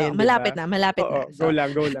Last naman na na to. yan, di Malapit ba? na. Malapit na. Oo, So, go lang.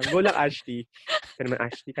 Go lang, Ashley. Ito naman,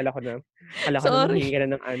 Ashley. Kala ko na sorry.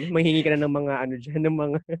 mahingi ka na ng mga dyan, ng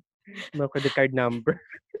mga credit card number.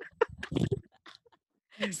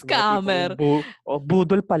 Scammer.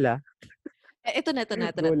 Budol pala. Ito na. Go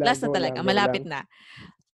lang, Last na go talaga. lang, go Malapit lang.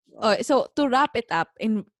 na. So, to wrap it up,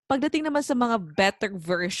 pagdating naman sa mga better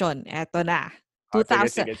version, eto na.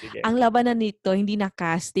 2000. Sige. Ang labanan nito, hindi na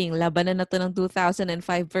casting. Labanan na to ng 2005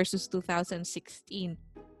 versus 2016.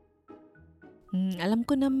 Alam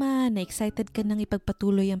ko naman na excited ka nang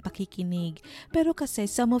ipagpatuloy ang pakikinig. Pero kasi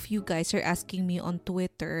some of you guys are asking me on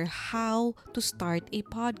Twitter how to start a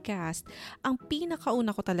podcast. Ang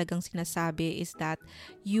pinakauna ko talagang sinasabi is that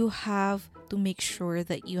you have to make sure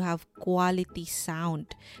that you have quality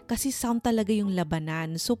sound. Kasi sound talaga yung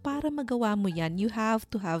labanan. So para magawa mo yan, you have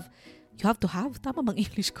to have, tama bang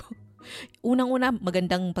English ko? Unang-una,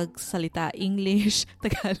 magandang pagsalita, English,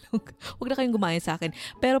 Tagalog. Huwag na kayong gumaya sa akin.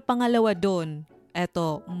 Pero pangalawa doon,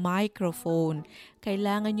 eto, microphone.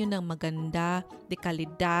 Kailangan nyo ng maganda, de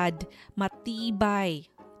kalidad, matibay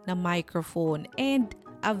na microphone. And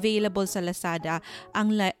available sa Lazada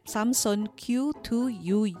ang Samsung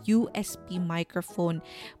Q2U USB microphone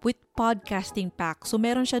with podcasting pack. So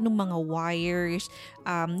meron siya ng mga wires,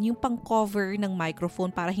 yung pang-cover ng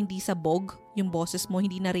microphone para hindi sabog yung boses mo,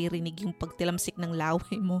 hindi naririnig yung pagtilamsik ng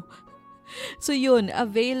laway mo. So yun,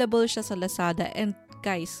 available siya sa Lazada. And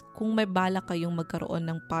guys, kung may balak kayong magkaroon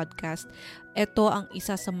ng podcast, ito ang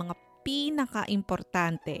isa sa mga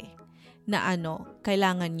pinaka-importante na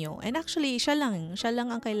kailangan nyo. And actually, siya lang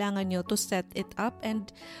ang kailangan nyo to set it up. And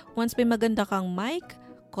once may maganda kang mic,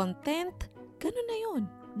 content, ganun na yun.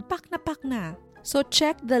 Pack na. So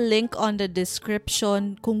check the link on the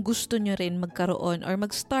description kung gusto nyo rin magkaroon or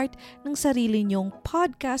mag-start ng sarili nyong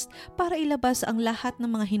podcast para ilabas ang lahat ng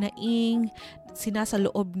mga hinaing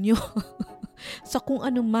sinasaloob nyo sa kung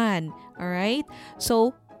ano man. Alright?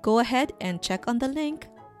 So, go ahead and check on the link.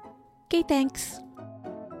 Okay, thanks.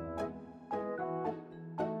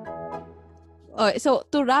 So,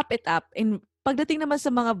 to wrap it up, pagdating naman sa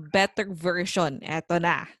mga better version, eto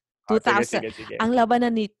na. 2000. Sige. Ang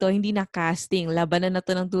labanan nito, hindi na casting. Labanan na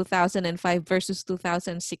to ng 2005 versus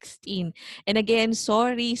 2016. And again,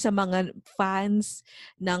 sorry sa mga fans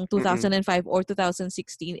ng 2005 or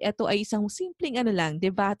 2016. Ito ay isang simpleng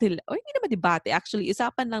debate. O hindi naman debate. Actually,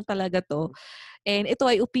 usapan lang talaga to. And ito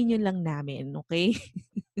ay opinion lang namin, okay?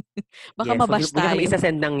 Baka mabash tayo. Huwag kami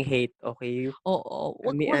isa-send ng hate, okay? Oo.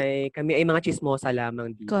 Kami ay mga chismosa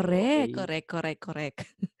lamang dito. Correct.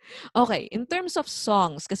 Okay, in terms of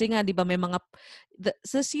songs, kasi nga 'di ba may mga the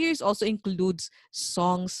series also includes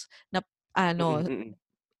songs na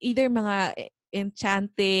either mga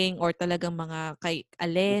enchanting or talagang mga kay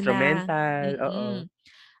Alena. Instrumental, oo.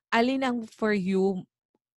 Alin ang for you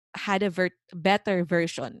had a better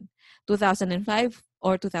version? 2005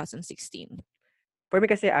 or 2016? For me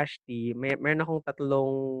kasi, Ashley, meron akong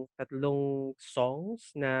tatlong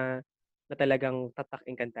songs na talagang tatak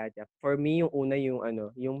Encantadia. For me, yung una yung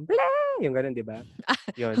blah, yung ganun, di ba?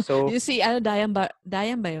 Yun. So, you see, Dayan ba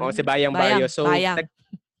yun? Oh, si Bayang Bayo. So, Bayang.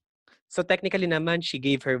 So technically naman, she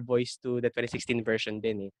gave her voice to the 2016 version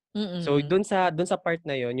din eh. So, dun sa part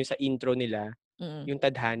na yun, yung sa intro nila, yung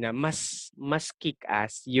Tadhana, mas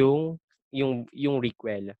kick-ass yung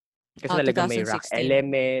requel. Kasi talagang may rock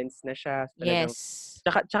elements na siya. Talagang, yes.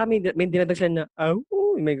 Tsaka may dinadag sila na,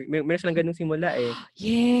 may silang ganung simula eh.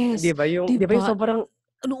 Yes. Di ba yung sobrang...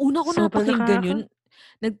 Una ko napakinggan yun,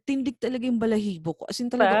 nagtindig talaga yung balahibo ko. As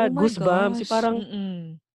in talaga, oh my goosebumps. gosh.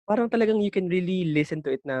 Parang talagang you can really listen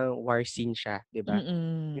to it na war scene siya. Di ba?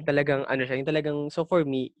 Yung talagang, so for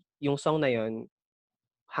me, yung song na yun,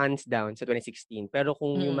 hands down sa 2016. Pero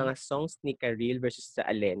kung yung mga songs ni Karil versus sa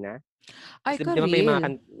Alena, Karil.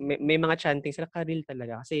 May mga chanting sila Karil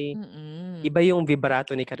talaga. Kasi iba yung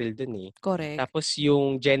vibrato ni Karil dun eh. Correct. Tapos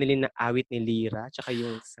yung genuine na awit ni Lyra, tsaka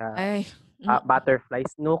yung sa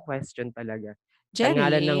Butterflies, no question talaga. Ang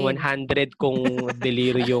ngalan ng 100 kung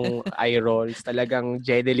delirio yung eye rolls, talagang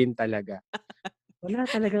Jedeline talaga. Wala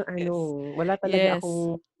talagang Yes. wala talaga Yes.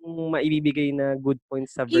 akong maibibigay na good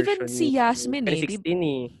points sa Even version ni si Yasmin 2016,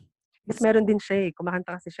 eh. Yes, si meron din siya, eh,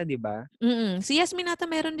 kumakanta kasi siya, 'di ba? Si Yasmin ata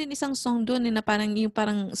meron din isang song dun, eh, na parang yung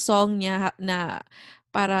parang song niya na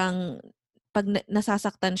parang 'pag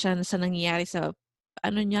nasasaktan siya sa nangyayari sa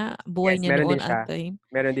ano niya, buhay Yes, niya meron din noon at siya. time.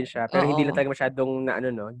 Meron din siya, pero hindi lang Oo, talaga masyadong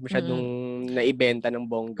masyadong mm. naibenta ng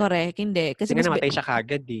bongga. Correct, hindi. Kasi Kasi nga namatay siya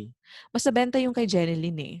kaagad, eh. mas nabenta yung kay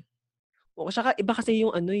Jeneline, eh. Oo, tsaka iba kasi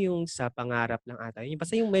yung yung Sa Pangarap Lang ata yun.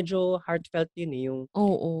 Basta yung medyo heartfelt yun, eh, yung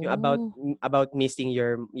Oo. about missing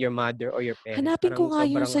your mother or your parents. Hanapin Parang ko nga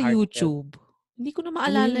yun sobrang sa heartfelt. YouTube. Hindi ko na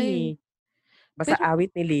Ano maalala, yun, eh. eh, basta Pero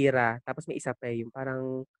awit ni Lyra tapos may isa pa, eh, yung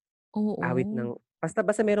parang awit oo. ng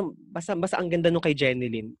basta meron basta ang ganda nung kay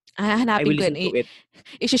Jeneline. I Hanapin will ko listen yun, to it.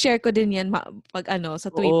 i-she-share ko din yan 'pag ano,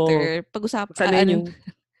 sa Oo, Twitter. basta ano yun yung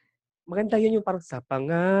maganda yun yung parang sa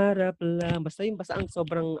pangarap lang, basta ang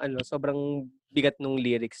sobrang bigat nung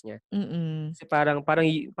lyrics niya. mm. Kasi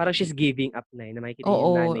parang she's giving up na, eh, na makikita niya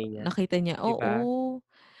yung Oo, nanay niya, nakita niya, 'di ba? oo.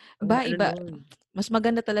 Ang ano Iba, nun, mas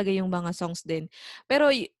maganda talaga yung mga songs din. Pero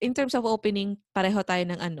in terms of opening, pareho tayo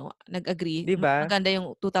ng ano, nag-agree, 'di ba? maganda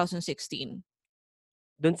yung 2016.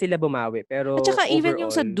 Dun sila bumawi At pero saka even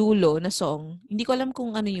yung sa overall dulo na song, hindi ko alam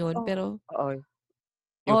kung ano yun, oh, pero oo,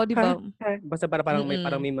 yung oh, 'di ba? basta parang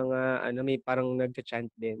Mm, may mga may parang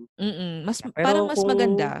nagcha-chant din. mas Yeah, parang mas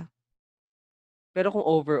maganda. pero kung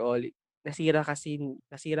overall, nasira kasi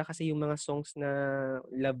yung mga songs na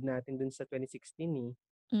love natin dun sa 2016, eh,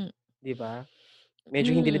 Hmm. 'di ba?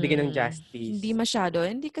 Medyo hindi nabigyan ng Hindi justice. masyado.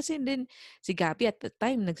 Hindi kasi din si Gabby at that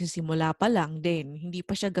time nagsisimula pa lang din. Hindi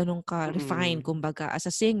pa siya gano'n ka-refine Mm. kumbaga as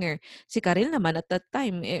a singer. Si Karil naman at that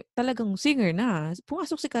time, eh, talagang singer na.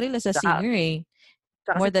 Pumasok si Karil as a Tsaka singer, eh,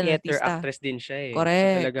 Tsaka more kasi than theater artista. actress din siya, eh. So, Correct,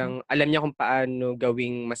 talagang alam niya kung paano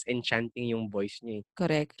gawing mas enchanting yung voice niya, eh.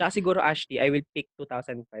 correct. Tsaka siguro, Ashley, I will pick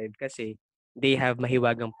 2005 kasi they have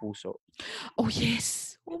Mahiwagang Puso, Oh,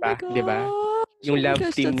 yes! 'di Oh my ba? 'Di ba? gosh! Yung Oh my love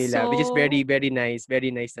gosh, team that nila, which is song! very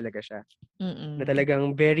nice talaga siya. Na Mm,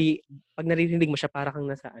 talagang 'pag naririnig mo siya para kang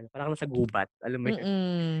nasa gubat, alam mo yun?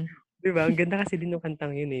 mm. 'Di ba? Ang ganda kasi din nung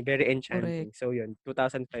kantang yun, eh, very enchanting. Correct. So yun,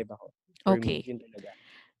 2005 ako, for me, Okay. yun talaga.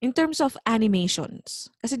 In terms of animations,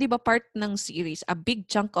 kasi 'di ba part ng series, a big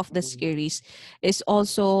chunk of the Mm. series is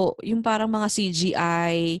also yung parang mga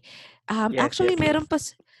CGI. Yes, Actually yes, meron yes. pa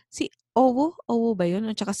si Owo ba yun?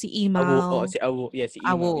 At saka si Si Imaw. Awo, yes, si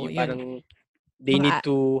Imaw, Awo, yung yun. parang they Mga, need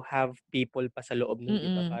to have people pa sa loob nun, 'di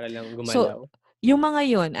ba, mm. para lang So, gumalaw. yung mga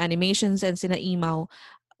yun, animations and sina Imaw,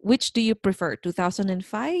 which do you prefer?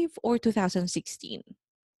 2005 or 2016?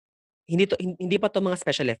 Hindi pa 'to mga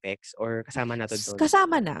special effects or kasama na 'to dun?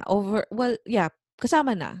 Kasama na. Well, yeah,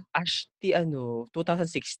 kasama na. Actually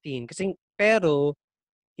 2016 pero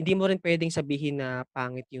hindi mo rin puwedeng sabihin na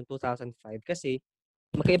pangit yung 2005 kasi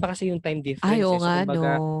magkaiba kasi yung time Ay, difference, oo eh. So nga, no.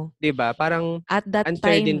 kumbaga, 'di ba, parang At that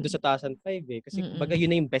unfair din dun time, sa 2005, eh, kasi kumbaga mm. yun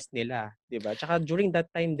na yung best nila, 'di ba? Tsaka during that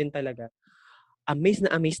time din talaga, amazed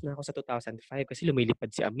na ako sa 2005 kasi lumilipad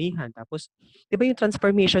si Amihan tapos 'di ba yung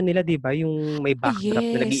transformation nila, 'di ba, yung may Oh, backdrop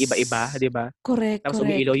na nag-iiba-iba, yes. 'di ba? Correct, Tapos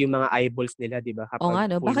umiilaw correct. yung mga eyeballs nila, 'di ba, Oo kapag nga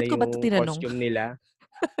 'no, full na bakit ko ba 'to yung tinanong? costume nila.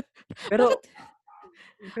 Bakit Pero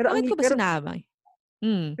pero ang bakit ko ba pero sinama?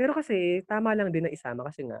 Hmm. pero kasi tama lang din na isama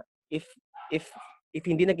kasi nga if if if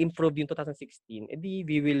hindi nag-improve yung 2016, edi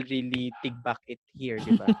we will really take back it here,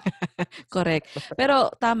 'di ba? Correct. Basta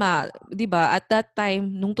Pero tama, 'di ba, at that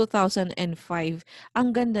time nung 2005, ang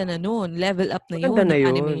ganda na nun, level up na yun ng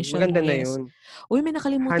animation, maganda na yes. yun, Uy, may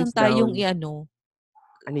nakalimutan hands tayong down.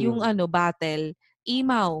 Ano yung yun? battle,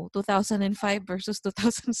 Imaw 2005 versus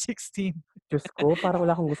 2016. Diyos ko, parang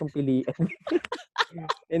wala akong gustong piliin.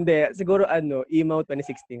 Hindi, siguro Emaw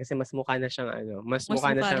 2016 kasi mas Mas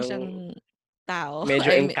mukha na mukha na siyang siyang tao.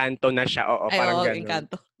 medyo Encanto na siya, oo, Ay, parang oo, gano'n.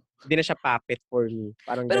 Encanto. Hindi na siya puppet for me,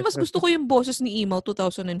 parang Pero mas gano'n. gusto ko yung boses ni Imaw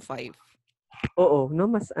 2005. Oo, 'no,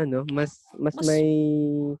 mas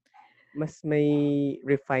Mas may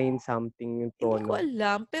refine something yung Hindi ko tono.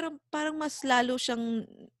 alam, pero parang mas lalo siyang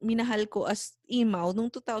minahal ko as Imaw nung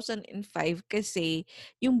 2005 kasi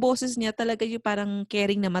yung boses niya talaga yung parang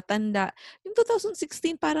caring na matanda. Yung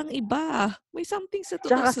 2016 parang iba. May something sa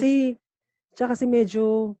Tsaka 2000. kasi tsaka kasi medyo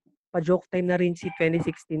pa-joke time na rin si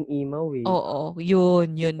 2016 Emaw, eh. Oo, yun,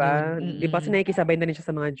 'Di yun, yun. ba? 'Di ba kasi nakikisabay na rin siya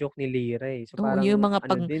sa mga joke ni Lyra, eh. So, Oo, yung parang mga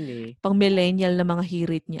ano din, eh, pang millennial na mga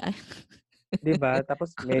hirit niya. 'di ba?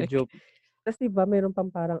 Tapos Correct. medyo tas 'di ba meron pang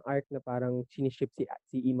parang arc na parang shini-ship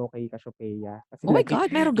si Emo kay Cassiopeia kasi Oh my God,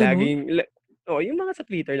 meron ganun? laging la oo, yung mga sa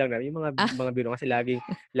Twitter lang naman, yung Ah, mga biro kasi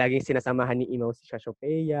laging sinasamahan ni Emo si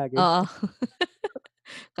Cassiopeia, ganyan. oo.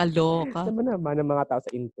 Kaloka. Alam mo naman ang mga tao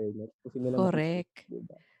sa internet kung sino lang makikita, Correct. 'di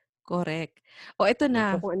ba? Correct. O, ito So,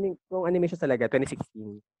 na. kung animation talaga,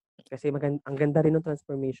 2016. Kasi ang ganda rin ng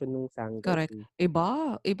transformation ng Sangay. Correct.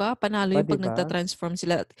 Iba. Panalo yung pag Diba? nagta-transform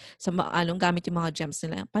sila sa gamit yung mga gems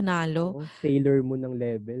nila. Panalo. Oo, Sailor Moon ng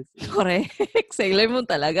levels. Correct. Sailor Moon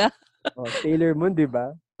talaga. Sailor Moon, di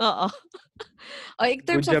ba? Oo. O, in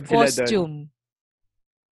terms Good of job sila doon. costume.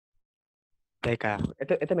 Teka,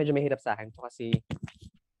 ito medyo mahirap sa akin. Kasi,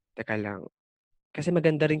 teka lang. Kasi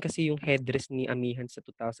maganda rin kasi yung headdress ni Amihan sa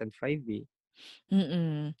 2005 eh.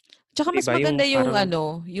 Tsaka mas Diba? maganda yung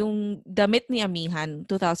parang, yung damit ni Amihan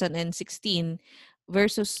 2016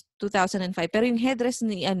 versus 2005. Pero yung headdress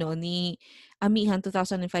ni Amihan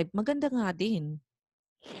 2005, maganda nga din.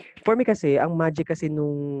 for me kasi, ang magic kasi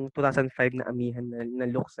nung 2005 na Amihan na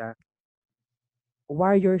looks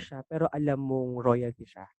warrior siya, pero alam mong royalty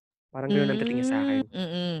siya. Parang gano'n ang dating sa akin.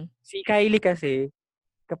 Si Kylie kasi,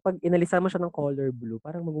 kapag inalisan mo siya ng color blue,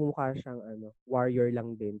 parang magmumukha siyang warrior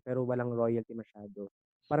lang din, pero walang royalty masyado.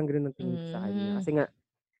 Parang gano'n ang tingin ko sa kanya. Kasi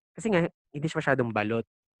nga, hindi siya masyadong balot.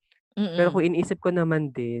 Pero kung iniisip ko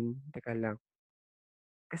naman din, teka lang,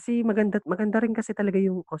 kasi maganda rin kasi talaga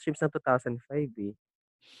yung costumes ng 2005 eh.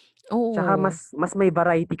 Tsaka Oo. mas may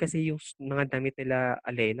variety kasi yung mga damit nila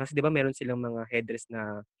Alena. Kasi 'di ba meron silang mga headdress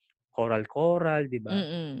na coral, 'di ba?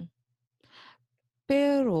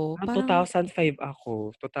 Pero Parang parang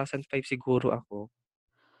 2005 siguro ako.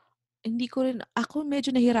 hindi ko rin, ako medyo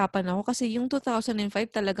nahirapan ako kasi yung 2005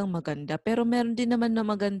 talagang maganda. Pero meron din naman na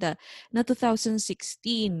maganda na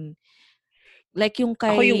 2016. Like yung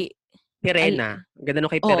Ako yung kay Perena, ang ganda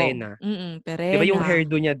nung kay Oo, Perena. 'Di ba yung Perena.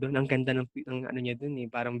 hairdo niya dun, ang ganda ng ano niya dun eh,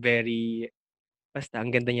 parang very basta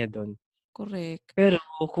ang ganda niya dun. Correct. Pero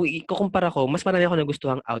kung ikukumpara ko, mas marami ako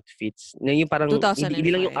nagustuhang outfits. Na yung parang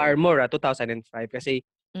hindi lang yung 2005. armor 2005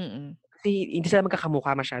 Mm. kasi hindi sila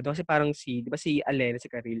magkakamukha masyado kasi parang 'di ba si Alena, si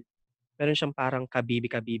Karil, meron siyang parang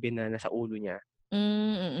kabibe-kabibe na nasa ulo niya,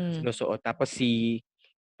 Mm. sinusuot. Tapos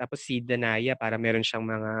si Danaya parang meron siyang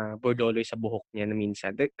mga bordoloy sa buhok niya na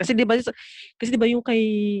minsan. Kasi 'di ba yung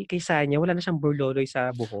kay Sanya wala na siyang bordoloy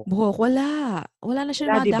sa buhok. Buhok, wala. Wala na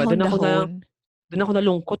siyang Wala mga 'di ba? dahon-dahon. Do'n ako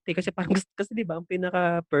nalungkot eh, kasi parang kasi 'di ba ang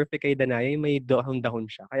pinaka-perfect kay Danaya yung may dahon-dahon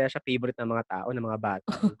siya. Kaya siya favorite ng mga tao, ng mga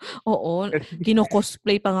bata eh. Oo,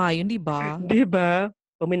 kino-cosplay pa nga yun, 'di ba? 'Di ba?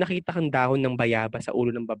 'Pag may nakita kang dahon ng bayabas sa ulo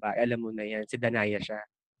ng babae, alam mo na 'yan, si Danaya siya.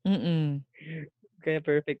 Mm. Kaya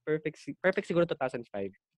perfect siguro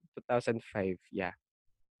 2005. 2005, yeah.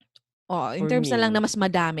 Oo, in For terms na lang na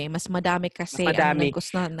me, mas madami mas kasi ang madami.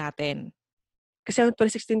 nagustuhan natin. Kasi ang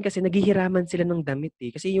 2016 kasi naghihiraman sila ng damit eh.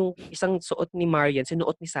 Kasi yung isang suot ni Marian,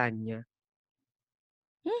 sinuot ni Sanya.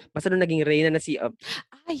 Basta nung naging reyna na si,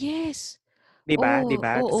 Yes. 'di ba? 'Di Oo,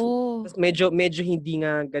 ba? oo. Tas medyo hindi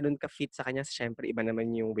nga gano'n ka-fit sa kanya. Siyempre iba naman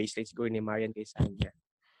yung waistline siguro ni Marian kay Sanya.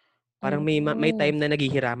 Parang may Oo. time na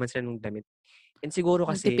naghihiraman sila ng damit. And siguro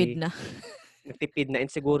Nagtipid kasi na. nagtipid na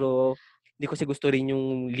and siguro hindi ko kasi gusto rin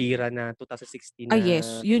yung lira na 2016 na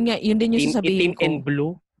Yes. Yun nga, yun din yung itim sasabihin and ko.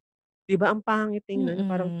 blue. 'Di ba ang pangit tingnan,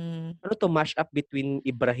 parang Mm. ano 'to, mash up between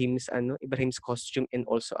Ibrahim's costume and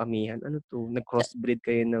also Amihan. Ano 'to, nag-crossbreed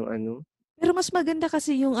kayo ng ano? Pero mas maganda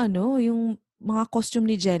kasi yung mga costume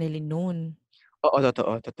ni Jeneline noon. Oo,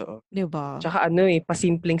 totoo. 'Di ba? Tsaka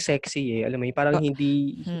pasimpleng sexy eh. Alam mo yun, parang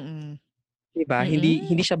hindi Mm. 'di ba, hindi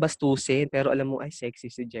Mm. siya bastusin pero alam mo, ay sexy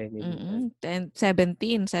si Jeneline,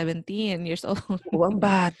 17 years old. Oo, ang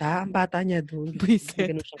bata niya dun. May Buisit.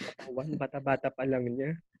 gano'n siyang katawan, bata-bata pa lang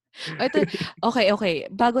niya. O ito, okay.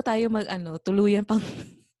 Bago tayo tuluyan pang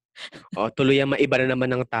Oo, tuluyang maiba na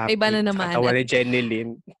naman ang iba topic na sa naman katawan ni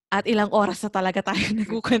Jeneline. at ilang oras na talaga tayo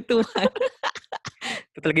nagkukuwentuhan.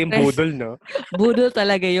 Ito talaga yung Rest. budol 'no? Budol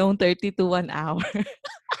talaga yung 30 to 1 hour.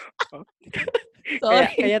 Oh. Kaya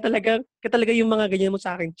Sorry. kaya talaga yung mga ganyan mo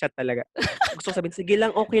sa akin chat talaga. Gusto ko sabihin, "Sige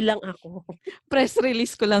lang, okey lang ako." Press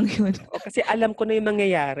release ko lang yun. Oo, kasi alam ko na yung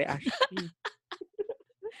mangyayari, Ashley.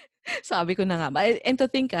 Sabi ko na nga. And to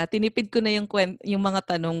think tinipid ko na yung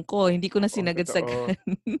mga tanong ko. Hindi ko na Oo, totoo. sinagad-sagad.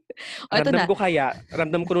 O ito na.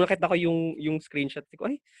 Ramdam ko nung nakita ko yung screenshot, sabi ko,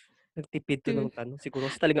 "Ay, nagtipid 'to ng tanong." Siguro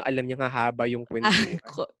kasi talagang alam niyang hahaba yung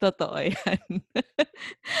kwentuhan. Totoo yan.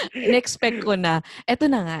 In-expect ko na. Ito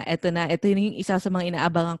na nga. Ito yung isa sa mga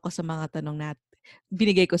inaabangan ko sa mga tanong na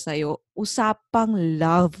binigay ko sa'yo. Usapang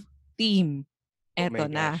love team. Oh my Eto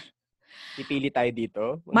na. gosh. Pipili tayo dito?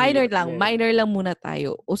 Ang hirap niyan. Minor lang muna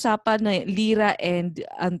tayo. Usapan na Lyra and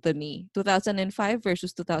Anthony. 2005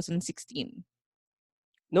 versus 2016.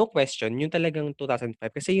 No question, yung talagang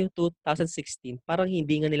 2005. Kasi yung 2016, parang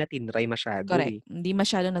hindi nga nila tinry masyado Correct. eh. Hindi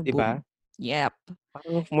masyado 'Di ba? nag-boom. Yep.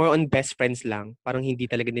 Parang more on best friends lang. Parang hindi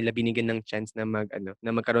talaga nila binigyan ng chance na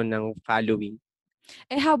magkaroon ng following.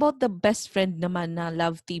 How about the best friend naman na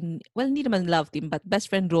love team? Well, hindi naman love team, but best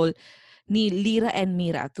friend role ni Lyra and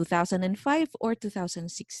Mira, 2005 or 2016?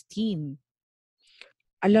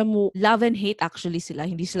 Alam mo, love and hate actually sila.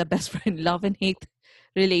 Hindi sila best friend. Love and hate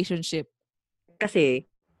relationship. Kasi,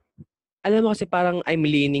 alam mo kasi parang I'm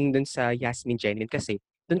leaning dun sa Yasmin Jeneline kasi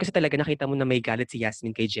dun kasi talaga nakita mo na may galit si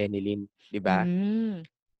Yasmin kay Jeneline, 'di ba?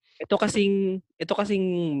 Ito kasing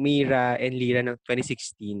Mira and Lyra ng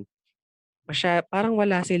 2016. Parang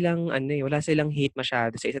wala silang hate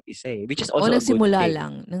masyado sa isa't isa eh, which is also a good thing.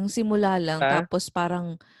 Nagsimula lang tapos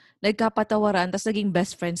parang nagkapatawaran tapos naging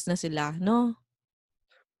best friends na sila, no?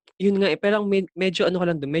 Yun nga eh, pero medyo ano ka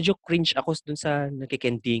lang doon, medyo cringe ako dun sa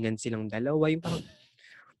nakikendingan silang dalawa, yung parang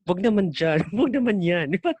wag naman dyan, wag naman yan.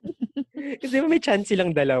 Kasi may chance silang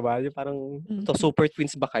dalawa. Parang, super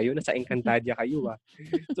twins ba kayo? Nasa Encantadia kayo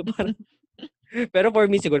So parang, pero for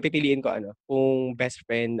me siguro, pipiliin ko kung best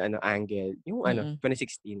friend, angle, yung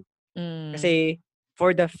 2016. Kasi,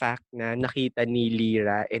 for the fact na nakita ni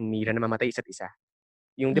Lyra and Mira na mamatay isa't isa.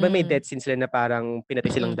 Yung, di ba may death scene sila na parang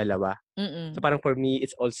pinatay silang dalawa? So parang for me,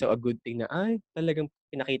 it's also a good thing na, talagang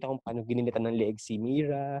pinakita kung paano gininitan ng leeg si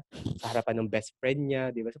Mira sa harapan ng best friend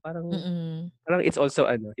niya, di ba? So parang it's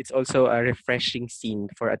also a refreshing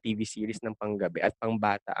scene for a TV series ng panggabi at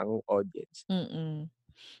pangbata ang audience.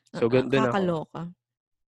 So doon ako. Kakaloka.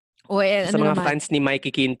 Sa mga fans ni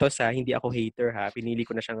Mikey Quintos hindi ako hater pinili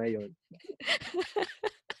ko na siya ngayon.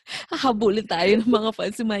 Hahabulin tayo ng mga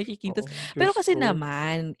fans ni Mikey Quintos. Pero kasi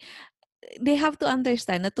naman, they have to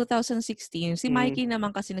understand na 2016, si Mikey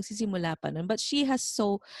naman kasi nagsisimula pa nun, but she has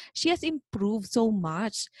improved so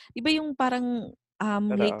much. Diba yung parang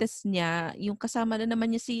latest niya, yung kasama din natin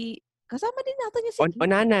niya si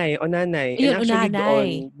Onanay. Ayun, And actually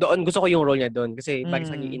Onanay. doon gusto ko yung role niya doon kasi bagay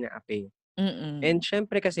sa kanya inaapi. And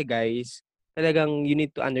syempre kasi guys, talagang you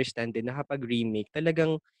need to understand din na kapag remake,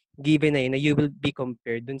 talagang given na yun na you will be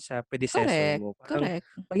compared dun sa predecessor mo. Correct.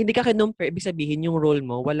 Pag hindi ka kinumpare, ibig sabihin yung role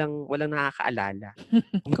mo, walang nakakaalala.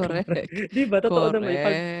 Correct. Diba? Totoo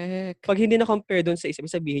naman. Pag hindi na-compare dun sa isa,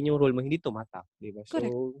 ibig sabihin yung role mo, hindi tumatak. Diba?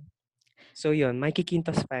 So yun, Mikey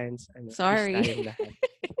Quintos fans. Sorry.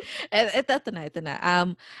 Ito na.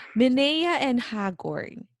 Minea and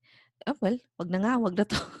Hagorn. Wag na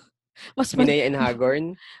to. Minea and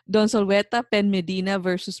Hagorn? Don Solweta, Pen Medina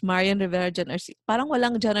versus Marian Rivera, Jan Arcilla. Parang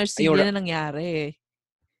walang Jan Arcilla na nangyari.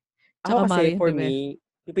 Ako kasi, for me,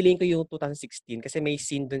 pipiliin ko yung 2016 kasi may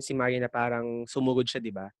scene dun si Marian na parang sumugod siya,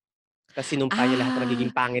 di ba? Tapos sinumpa niya lahat na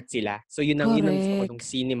nagiging pangit sila. So yun ang gusto ko nung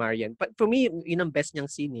scene ni Marian. But for me, yun ang best niyang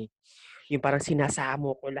scene eh. Yung parang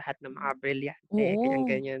sinasamo ko lahat ng mga brilyante,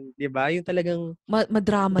 ganyan. Di ba? Yung talagang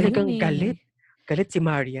madrama talagang yun eh. Galit si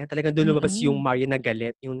Marian. Talagang doon lumabas yung Marian na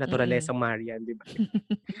galit. Yung naturalesang Marian, di ba?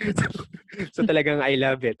 so talagang I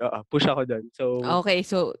love it. Push ako doon. So, okay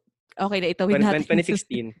na itawid natin.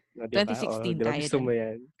 2016. No, diba? 2016 diba? tayo. Gusto mo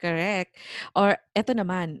yan. Correct. Or eto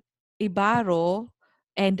naman, Ibaro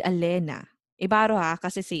and Alena. Ibaro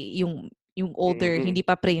kasi yung older, hindi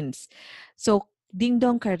pa prince. So, Ding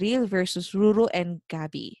Dong Karil versus Ruru and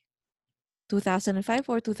Gabby. 2005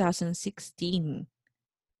 or 2016?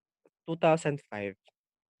 2005.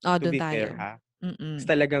 Doon tayo. Fair, Kasi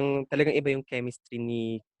talagang iba yung chemistry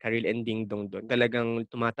ni Karil and Ding Dong doon. Talagang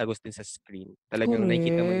tumatagos din sa screen. Talagang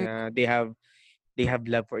nakikita mo na they have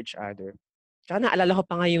love for each other. Tsaka naalala ko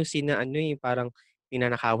pa nga yung scene na parang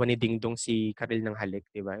pinanakawan ni Ding Dong si Karil ng halik,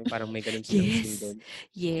 di ba? Parang may ganun silang scene doon.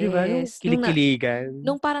 Yes. Di ba? Yung kilikiligan.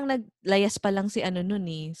 Nung parang naglayas pa lang si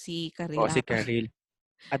si Karil. Si Karil.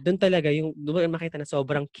 At doon talaga, doon makita na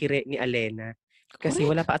sobrang kire ni Alena. Kasi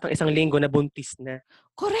wala pa atang isang linggo na buntis na.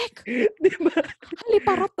 Correct. Diba?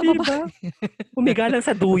 Haliparot na babae. Humigalang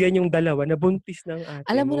sa duyan yung dalawa na buntis ng ate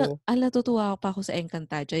Alam mo na, natutuwa pa ako sa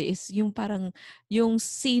Encantadia is yung parang, yung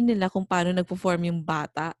scene nila kung paano nagpo-form yung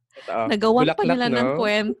bata. Nagawan pa nila ng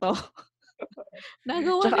kwento.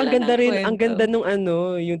 Tsaka ang ganda nung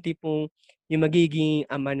yung tipong, yung magiging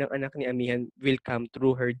ama ng anak ni Amihan will come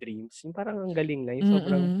through her dreams. Yung parang ang galing na, yung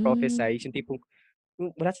sobrang prophesize, yung tipong,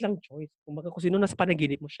 wala silang choice. Kung sino nasa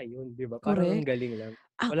panaginip mo siya yun, di ba? Parang ang galing lang.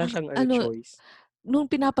 Wala siyang choice. Nung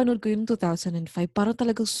pinapanood ko yung 2005, parang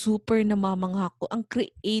talagang super namamangha ko. Ang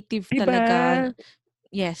creative talaga.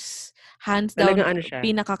 Yes. Hands down,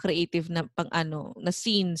 pinaka-creative na na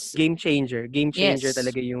scenes. Game changer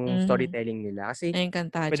talaga yung storytelling nila. Kasi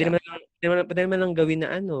pwede naman lang gawin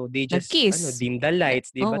na they just dim the lights,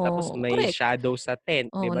 di ba? Tapos may shadow sa tent,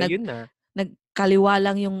 di ba? Yun na. Nagkaliwa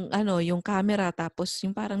lang yung camera tapos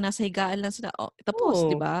yung parang nasa higaan lang sila. Tapos,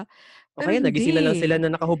 di ba? Okay, nagising na lang sila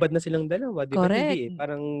na nakahubad na silang dalawa, di ba? Hindi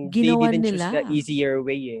Parang ginawan they didn't nila. choose the easier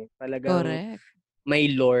way Talagang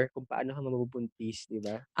may lore kung paano ka mabubuntis, di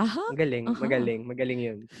ba? Aha. Magaling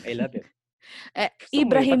yun. I love it.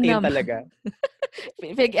 Ibrahim pati yun naman. talaga.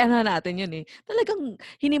 Natin yun eh. Talagang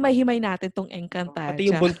hinimay-himay natin tong Encantadia. Pati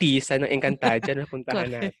yung buntisan ng Encantadia na puntahan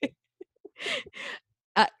natin.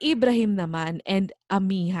 Ibrahim naman and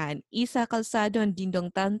Amihan, Isa Calzado and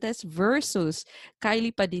Dingdong Dantes versus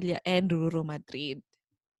Kylie Padilla and Ruru Madrid.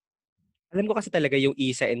 Alam ko kasi talaga yung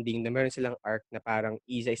Isa and Dingdong, meron silang arc na parang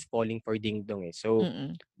Isa is falling for Dingdong eh. So,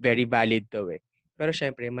 very valid daw eh. Pero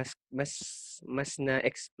syempre, mas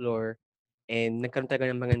na-explore and nagkaroon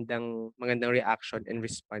talaga ng magandang reaction and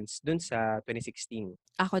response dun sa 2016.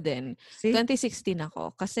 Ako din. 2016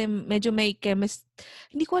 ako. Kasi medyo may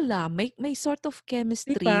hindi ko alam, may sort of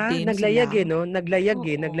chemistry din naglayag sila. No?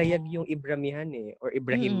 Naglayag yung Ibramihan eh. Or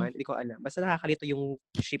Ibrahiman, hindi ko alam. Basta nakakalito yung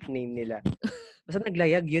ship name nila. Basta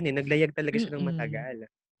naglayag yun eh. Naglayag talaga siya ng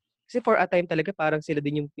matagal. Kasi for a time talaga, parang sila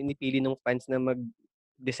din yung pinipili ng fans na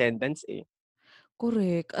mag-descendants eh.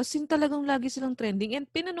 Correct. As in talagang lagi silang trending. And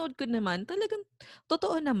pinanood ko naman, talagang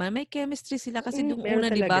totoo naman, may chemistry sila. Kasi nung una,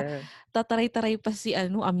 di ba, tataray-taray pa si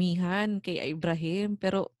Amihan kay Ibrahim.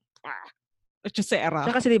 Pero, Chusera.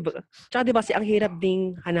 Tsaka diba, ang hirap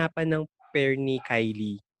ding hanapan ng pair ni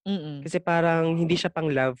Kylie. Kasi parang hindi siya pang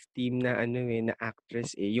love team na na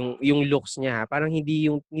actress eh. Yung looks niya, parang hindi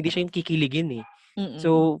siya yung kikiligin eh.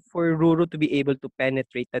 So, for Ruru to be able to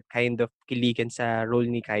penetrate that kind of kiligan sa role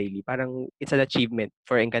ni Kylie, parang it's an achievement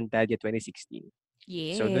for Encantadia 2016.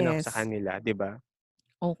 Yes. So, doon ako sa kanila, di ba?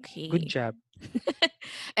 Okay. Good job.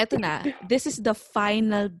 Eto na. This is the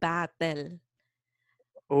final battle.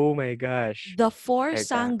 Oh my gosh. The Four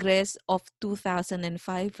Sangres of 2005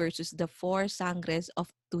 versus the Four Sangres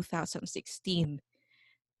of 2016.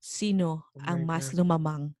 Sino ang mas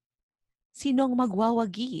lumamang? Sino ang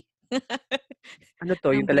magwawagi? Ano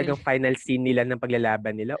to? Yung talagang final scene nila ng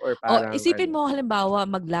paglalaban nila? Or parang, isipin mo, halimbawa,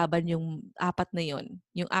 maglaban yung apat na yon.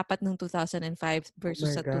 Yung apat ng 2005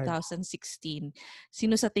 versus sa 2016.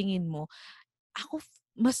 Sino sa tingin mo? Ako,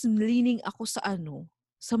 mas leaning ako sa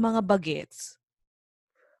sa mga bagets.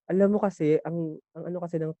 Alam mo kasi, ang ano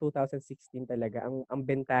kasi ng 2016 talaga, ang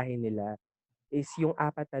bentahin nila is yung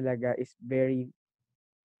apat talaga is very,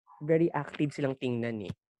 very active silang tingnan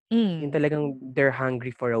eh. Yung talagang they're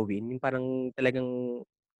hungry for a win. Yung parang talagang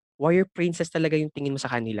warrior princess talaga yung tingin mo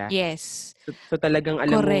sa kanila. Yes. So talagang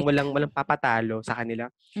alam mo walang papatalo sa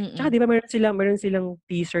kanila. Tsaka 'di ba meron silang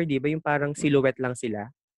teaser, 'di ba, yung parang silhouette lang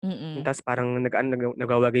sila. Tapos parang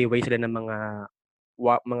nagwawagayway sila ng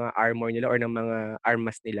mga armor nila or ng mga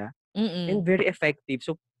armas nila. And very effective.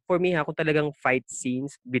 So for me kung talagang fight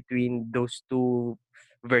scenes between those two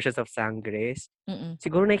versions of Sangres,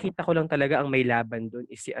 siguro nakikita ko lang talaga ang may laban doon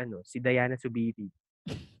is si Diana Zubiri.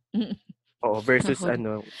 Oo, versus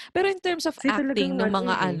Pero in terms of acting ng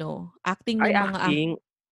mga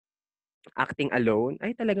acting alone,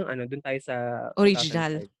 ay talagang doon tayo sa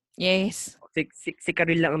original. 2005. Yes. Si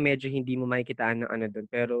Karil lang ang medyo hindi mo makikitaan ng doon.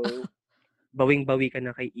 Pero bawing-bawi ka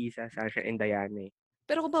na kay Isa, Sasha, and Diana eh.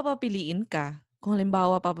 Pero kung papapiliin ka, kung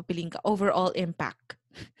halimbawa papapiliin ka, overall impact.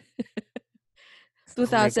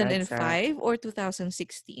 2005 or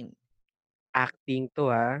 2016? Acting to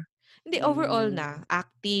Hindi, overall na.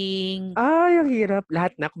 Acting. Ay, ang hirap.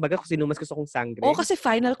 Lahat na. Kumbaga kung sino mas gusto kong Sangre. Kasi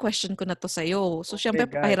final question ko na to sa'yo. So, syempre,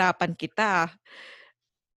 papahirapan kita.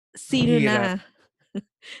 Sino na?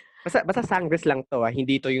 Basta Sangres lang to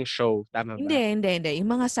Hindi to yung show. Tama ba? Hindi. Yung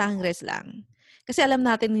mga Sangres lang. Kasi alam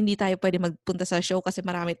natin hindi tayo pwede magpunta sa show kasi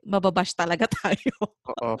mababash talaga tayo.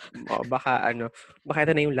 Oo. Baka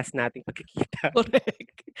ito na yung last nating pagkikita.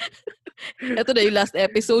 Correct. Ito na yung last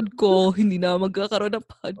episode ko. Hindi na magkakaroon ng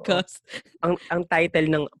podcast. Ang title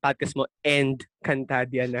ng podcast mo, End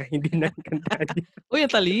Cantadia na. Hindi na Cantadia. Uy,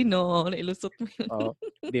 ang talino. Nailusot mo yun. Oo.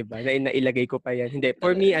 Diba? Nailagay ko pa yan. Hindi.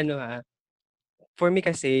 For me, for me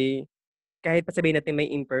kasi, kahit pa sabihin natin may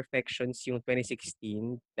imperfections yung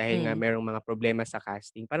 2016 dahil nga merong mga problema sa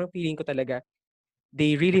casting, parang feeling ko talaga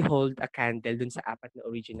they really hold a candle dun sa apat na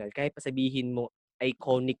original. Kahit pa sabihin mo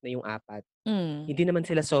iconic na yung apat, hindi naman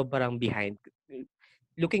sila sobrang behind.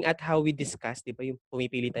 Looking at how we discussed, di ba, yung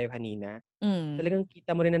pumipili tayo kanina, talagang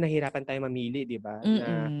kita mo rin na nahirapan tayo mamili, di ba,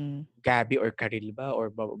 na Gabby or Karil ba, or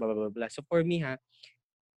blah, blah, blah, blah. So for me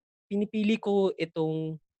pinipili ko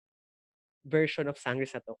itong version of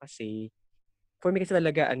Sangres na to kasi for me kasi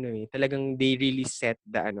talaga talagang they really set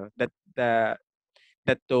the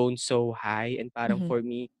tone so high and parang for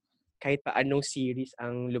me kahit pa anong series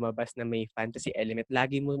ang lumabas na may fantasy element,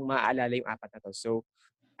 lagi mo maaalala yung apat na to. So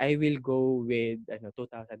I will go with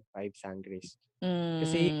 2005 Sangres.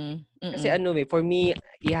 Kasi for me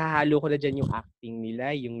ihahalo ko na diyan yung acting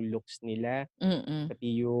nila, yung looks nila,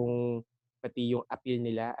 pati yung pati yung appeal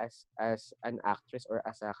nila as an actress or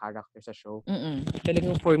as a character sa show. Mm.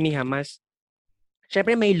 Talagang for me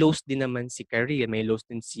syempre may lows din naman si Carrie, may lows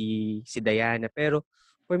din si Diana, pero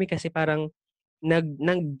for me kasi parang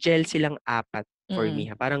nag-gel silang apat for me.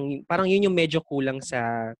 Parang yun yung medyo kulang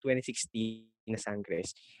sa 2016 na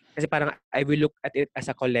Sangres. Kasi parang I will look at it as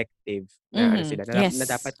a collective na sila, na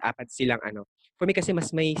dapat apat silang ano. For me kasi mas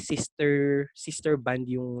may sister band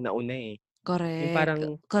yung nauna eh. Correct. Yung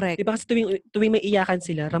parang, correct. di ba kasi tuwing may iyakan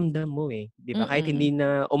sila, ramdam mo eh. Di ba? Kahit hindi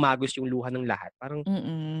na umagos yung luha ng lahat. Parang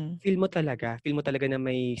feel mo talaga na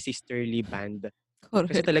may sisterly band. Correct.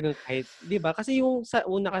 Kasi talagang kahit, di ba? Kasi yung sa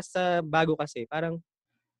una sa bago kasi, parang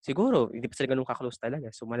siguro, hindi pa sila ganun ka-close talaga.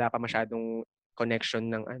 So, wala pa masyadong connection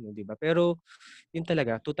ng ano, di ba? Pero, yun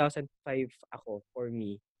talaga, 2005 ako, for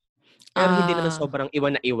me. Pero hindi naman sobrang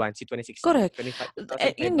iwan na iwan si 2016. Correct.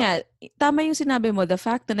 2005 yun nga, tama yung sinabi mo. The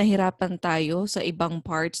fact na nahirapan tayo sa ibang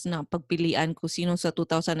parts na pagpilian kung sino sa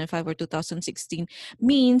 2005 or 2016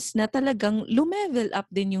 means na talagang lumevel up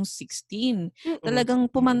din yung 16.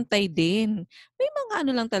 Talagang pumantay din. May mga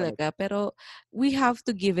ano lang talaga, pero we have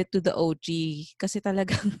to give it to the OG kasi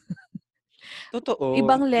talagang totoo.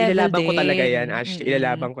 ibang level Ilalaban din. ko talaga yan, Ashley.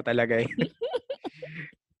 Ilalaban ko talaga yan.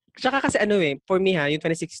 Tsaka kasi ano eh, for me yung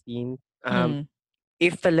 2016,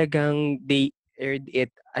 if talagang they aired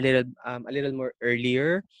it a little more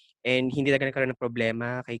earlier and hindi talaga nagkaroon ng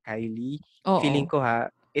problema kay Kylie, feeling ko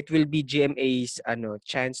it will be GMA's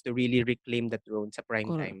chance to really reclaim the throne sa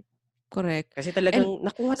prime time. Correct. Kasi talagang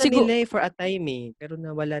nakuha na nila for a time eh, pero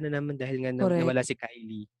nawala na naman dahil nga nawala si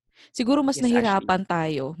Kylie. Siguro mas nahirapan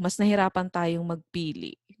tayo. Mas nahirapan tayong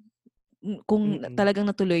magpili. Kung talagang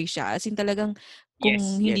natuloy siya. As in talagang kung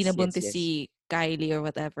hindi nabuntis si Kylie or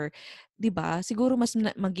whatever. 'Di ba? Siguro mas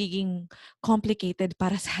magiging complicated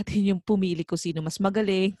para sa atin yung pumili kung sino mas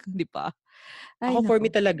magaling. 'Di ba? Ako for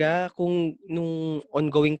me talaga, kung nung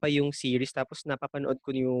ongoing pa yung series tapos napapanood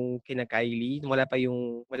ko yung kina Kylie, wala pa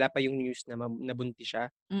yung news na nabuntis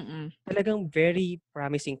siya. Talagang very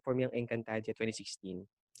promising for me ang Encantadia 2016.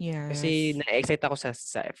 Yes. Kasi na-excite ako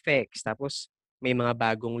sa effects. Tapos may mga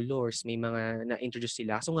bagong lores, may mga na-introduce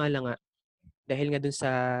sila. So nga lang dahil nga dun sa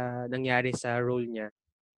nangyari sa role niya,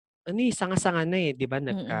 sanga-sanga na eh, di ba?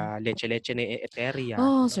 Nagka-leche-leche na Eteria.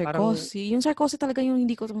 Sarkozy. Yung Sarkozy talaga yung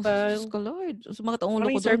hindi ko Lord. Sumakit ang ulo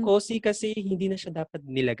ko doon. Sarkozy kasi hindi na siya dapat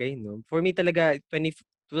nilagay, no? For me talaga,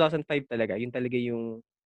 2005 talaga, yun talaga yung,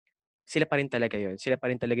 sila pa rin talaga yun. Sila pa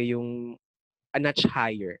rin talaga yung a notch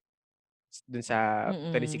higher dun sa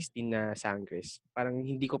 2016 na Sangres. Parang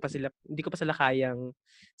hindi ko pa sila kayang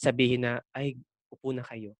sabihin na ay upo na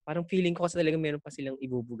kayo. Parang feeling ko kasi talaga meron pa silang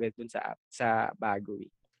ibubugat dun sa bago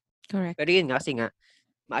eh. Correct. Pero yun nga kasi nga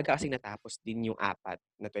maaga kasi natapos din yung apat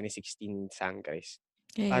na 2016 Sangres.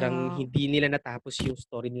 Parang hindi nila natapos yung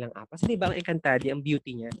story nilang apat. Kasi diba ang Encantadia, ang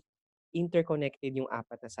beauty niya, interconnected yung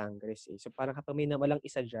apat na Sangres eh. So parang kapag may nawalang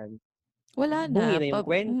isa dyan, wala bungi na. na yung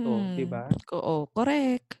kwento, di ba? Oo,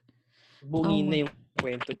 correct. Bungi na yung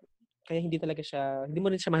kwento. Kaya hindi mo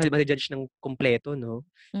rin siya ma-judge ng kompleto, no?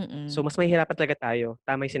 So, mas mahihirapan talaga tayo.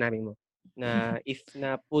 Tama yung sinabi mo. Na if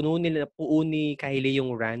puo ni Kylie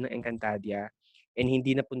yung run ng Encantadia and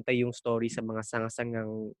hindi napunta yung story sa mga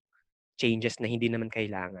sangasangang changes na hindi naman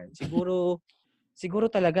kailangan. Siguro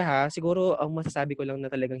talaga siguro ang masasabi ko lang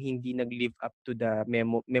na talagang hindi nag-live up to the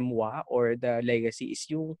memoir or the legacy is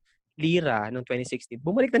yung Lira noong 2016.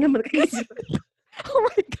 Bumalik na naman kay Oh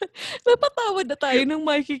my God. Napatawad na tayo ng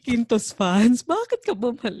Mikey Quintos fans. Bakit ka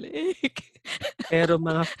bumalik? Pero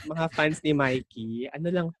mga fans ni Mikey, ano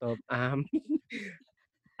lang to,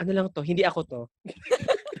 hindi ako to.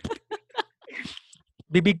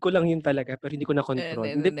 Bibig ko lang yun talaga, pero hindi ko na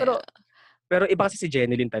control. Hindi, pero iba kasi si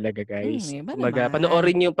Jeneline talaga, guys. Kumbaga,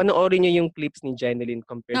 panoorin niyo yung clips ni Jeneline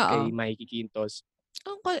compared kay Mikey Quintos.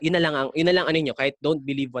 Yun na lang ano nyo, kahit don't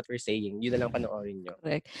believe what we're saying, yun na lang panoorin nyo.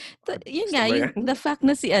 Correct. Yun nga, the fact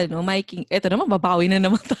na si Mikey, eto naman, babawi na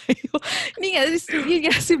naman tayo. Hindi nga, yun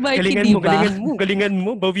nga si Mikey, diba? Galingan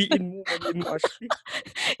mo, bawiin mo, Ashley.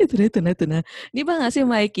 Ito na. Di ba nga si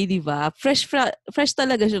Mikey, diba? Fresh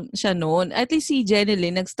talaga siya noon. At least si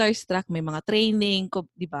Jeneline, nag-starstruck, may mga training,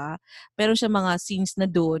 diba? Meron siya mga scenes na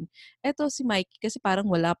doon. Eto si Mikey, kasi parang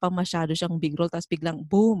wala pa masyado siyang big role, tapos biglang,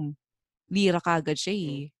 boom! Lira kagad siya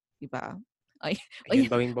eh. Diba? Ay,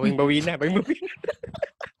 bawi na.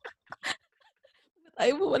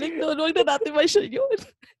 Ay, bumalik doon. Huwag na natin ma-share yun.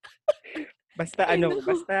 Basta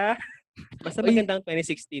magandang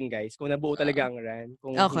 2016, guys. Kung nabuo talaga ang run.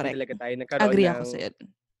 Kung hindi talaga tayo nagkaroon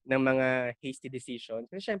ng mga hasty decisions.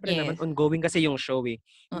 Kasi syempre naman, ongoing kasi yung show eh.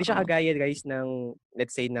 Hindi siya kagaya, guys, ng,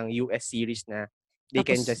 let's say, ng US series na they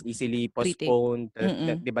can just easily postpone,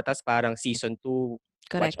 di ba? Tapos parang season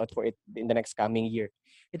 2, watch out for it in the next coming year.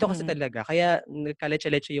 Ito kasi talaga, kaya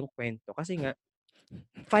nagkaletse-letse yung kwento. Kasi nga,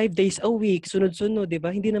 5 days a week, sunod-sunod, di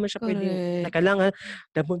ba? Hindi naman siya pwedeng, teka lang ha,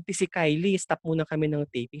 nabuntis si Kylie, stop muna kami ng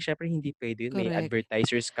taping. Syempre, hindi pwede yun. May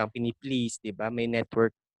advertisers company, please, di ba? May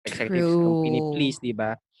network executives company, please, di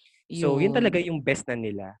ba? So, yun talaga yung best na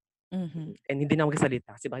nila. And hindi na ako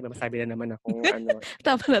magsalita kasi bakit masabi na naman akong ano.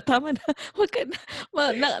 Tama na. Huwag ka na.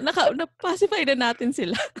 Na-pacify na natin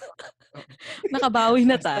sila. Nakabawi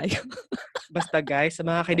na tayo. Basta guys, sa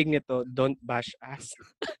mga kinig nito, don't bash us.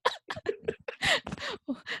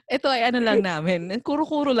 Ito ay ano lang namin.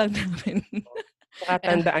 Kuro-kuro lang namin.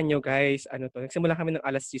 Saka tandaan nyo guys, nagsimula kami ng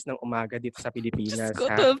alas 6 ng umaga dito sa Pilipinas. Ko,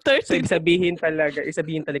 ha? So isabihin talaga,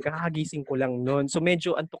 kakagising ko lang noon. So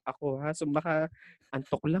medyo antok ako ha. So baka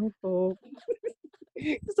antok lang to.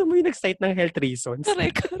 Gusto mo yung nag-cite ng health reasons.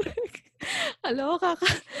 Correct. Hello,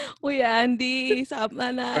 Uy, Andy,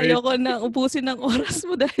 sama na. Ayoko na ubusin ng oras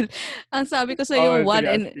mo dahil ang sabi ko sa'yo,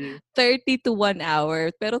 30 to 1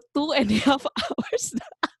 hour. Pero 2.5 hours na.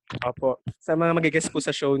 Opo. Sa mga magigas po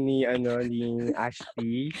sa show ni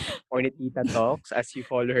Ashley or ni Tita Talks, as you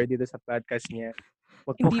follow her dito sa podcast niya,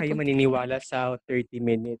 huwag po kayo maniniwala sa 30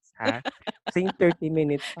 minutes, ha? Kasi yung 30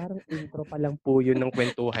 minutes, parang intro pa lang po yun ng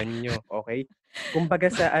kwentuhan nyo, okay? Kumbaga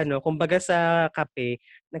sa kape,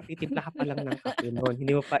 nagtitimpla ka pa lang ng kape noon.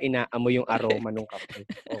 Hindi mo pa inaamoy yung aroma ng kape,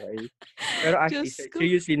 okay? Pero actually,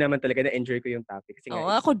 seriously naman talaga na-enjoy ko yung topic. Kasi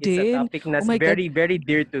ako din. It's a topic na very, very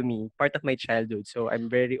dear to me. Part of my childhood. So, I'm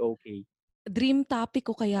very okay. Dream topic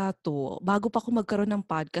ko kaya to. Bago pa ako magkaroon ng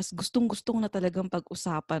podcast, gustong-gustong na talagang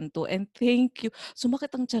pag-usapan to. And thank you. Sumakit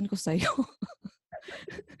ang tiyan ko sa'yo.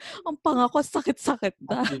 Ang pangako, sakit-sakit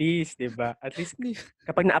na. At least, diba? At least,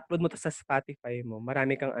 kapag na-upload mo to sa Spotify mo,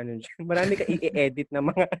 marami kang marami kang i-edit na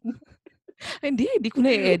mga Hindi ko na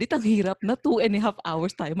i-edit. Ang hirap na 2.5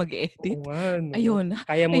 hours tayo mag-edit. Ayun.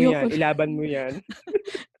 Kaya mo yan. Ilaban mo yan.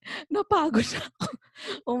 Napagod ako.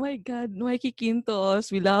 Oh my God. Mikey Quintos,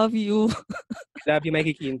 we love you. Love you,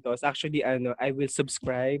 Mikey Quintos. Actually, I will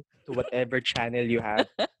subscribe to whatever channel you have.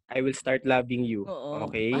 I will start loving you.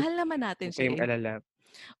 Okay? Mahal naman natin siya. Alala.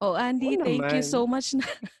 Andy, thank you so much na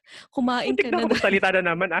kumain ka na. Magsalita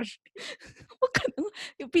na naman, Ash. Huwag ka na.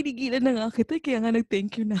 Yung pinigilan na nga kita, kaya nga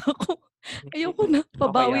nag-thank you na ako. Ayoko na.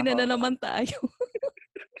 Pabawi na naman tayo.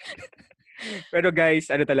 Pero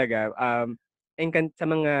guys, talaga, sa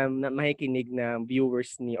mga makikinig na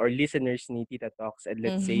viewers or listeners ni Tita Talks, and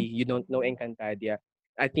let's say you don't know Encantadia,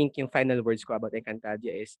 I think yung final words ko about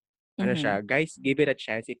Encantadia is, guys, give it a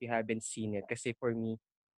chance if you haven't seen it. Kasi for me,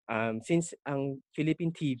 since ang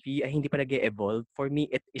Philippine TV ay hindi pa nag-evolve, for me,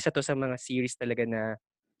 isa to sa mga series talaga na,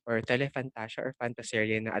 or telefantasia or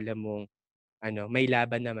fantaserye na alam mong, may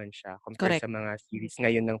laban naman siya compared sa mga series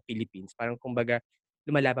ngayon ng Philippines. Parang kumbaga,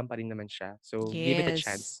 lumalaban pa rin naman siya. So, give it a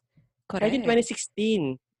chance. Kahit in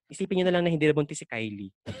 2016, isipin nyo na lang na hindi nabuntis si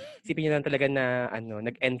Kylie. Isipin nyo lang talaga na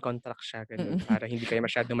nag-end contract siya ganun, para hindi kayo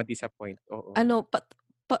masyadong ma-disappoint. Oo.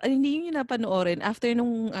 Hindi nyo na panoorin after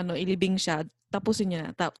nung ilibing siya, tapusin nyo na.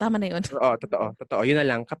 Tama na yun. Oo, totoo. Yun na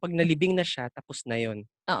lang. Kapag nalibing na siya, tapos na yun.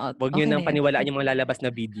 Huwag nyo nang paniwalaan yung mga lalabas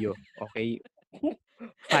na video. Okay?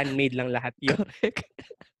 Fan-made lang lahat yun. Correct.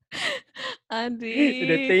 Andy,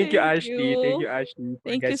 thank you, Ashley. Thank you, Ashley.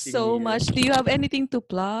 Thank you so much. Do you have anything to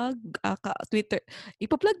plug? Twitter.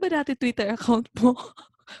 Ipa-plug ba natin Twitter account mo?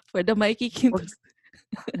 For the Mikey Quintos?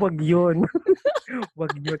 Wag yun.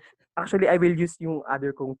 Wag yun. Actually, I will use yung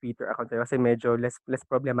other kong Twitter account kasi medyo less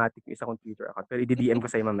problematic yung isa kong Twitter account. Pero i-DM ko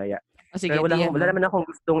sa'yo mamaya. Sige, pero wala naman akong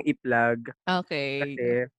gustong i-plug.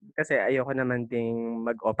 Okay. Kasi ayoko naman ding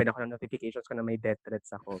mag-open ako ng notifications ko na may death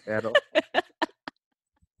threats ako. Pero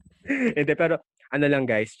hindi, pero lang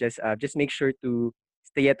guys, just make sure to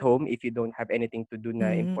stay at home if you don't have anything to do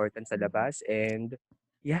na important sa labas, and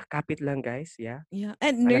kapit lang guys,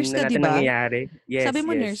 And nurse ka, di ba? Yes, sabi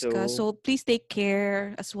mo nurse ka, so please take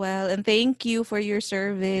care as well, and thank you for your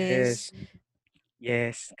service.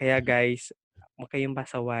 Yes. Kaya guys, huwag kayong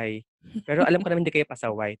pasaway. Pero alam ko naman hindi kayo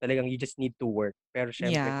pasaway. Talagang you just need to work. Pero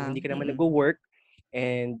syempre, kung hindi ka naman nag-work,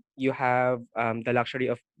 and you have the luxury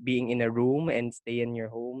of being in a room and stay in your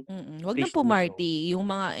home. Huwag na pumarty. Yung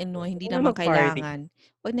mga hindi naman kailangan.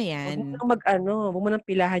 Huwag na yan. Huwag mo nang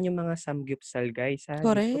pilahan yung mga samgyupsal, guys. Ha?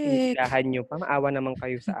 Correct. Pilahan nyo pa. Maawa naman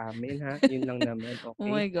kayo sa amin, ha? Yun lang naman, okay? Oh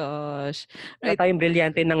my gosh. Wala tayong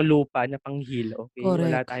brilyante ng lupa na panghil, okay? Correct.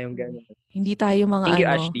 Wala tayong gano'n. Hindi tayo mga Thank you,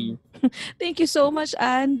 Ashley. Thank you so much,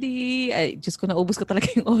 Andy. Ay, Diyos ko, naubos ko talaga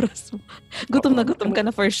yung oras mo. Gutom na gutom ka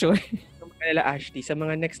na for sure. Manila Ashti, sa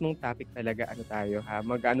mga next mong topic talaga, ano tayo ha?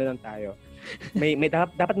 Mag-ano lang tayo. May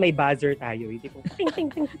dapat may buzzer tayo. Hindi po, ting, ting,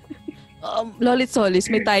 ting. Lolit Solis,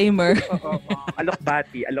 may timer.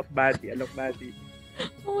 Alokbati.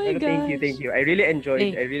 Oh my gosh. Thank you. I really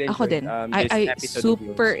enjoyed ako din. This I episode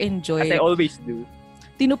super enjoyed. As I always do.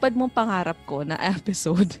 Tinupad mong pangarap ko na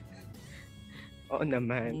episode. Oo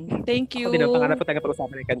naman. Thank you. Ako din ang pangarap ko talaga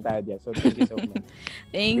pag-usapan ng Encantadia. So, thank you so much.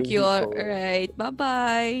 Thank you. Alright.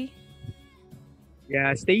 Bye-bye.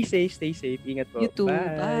 Yeah, stay safe. Ingat po. You too.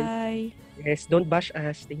 Bye. Yes, don't bash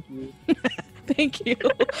us. Thank you. Thank you.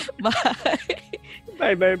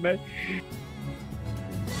 Bye. Bye.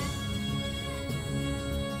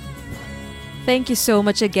 Thank you so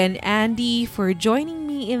much again, Andy, for joining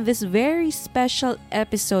me in this very special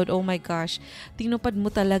episode. Oh my gosh, tinupad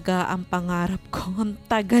mo talaga ang pangarap ko. Ang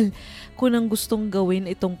tagal ko nang gustong gawin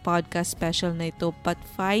itong podcast special na ito. But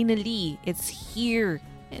finally, it's here.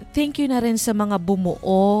 Thank you na rin sa mga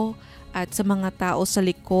bumuo at sa mga tao sa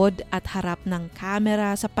likod at harap ng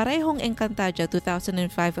camera sa parehong Encantadia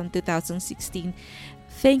 2005 and 2016.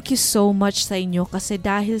 Thank you so much sa inyo kasi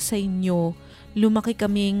dahil sa inyo, lumaki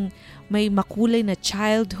kaming may makulay na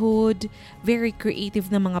childhood, very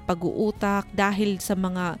creative na mga pag-uutak dahil sa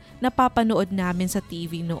mga napapanood namin sa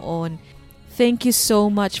TV noon. Thank you so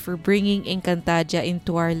much for bringing Encantadia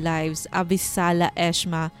into our lives, Avisala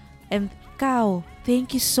Eshma. And ikaw,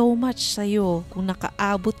 thank you so much sa'yo kung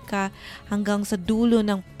nakaabot ka hanggang sa dulo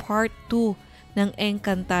ng part 2 ng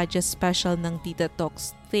Encantadia special ng Tita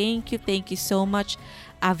Talks. Thank you so much,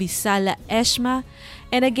 Avisala Eshma.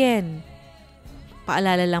 And again,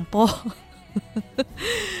 paalala lang po,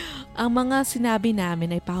 ang mga sinabi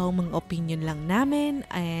namin ay mga opinion lang namin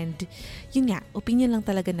and yun nga, opinion lang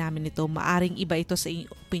talaga namin ito. Maaring iba ito sa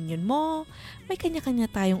opinion mo. May kanya-kanya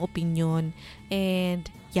tayong opinion and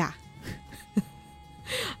yeah.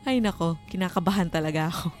 Ay nako, kinakabahan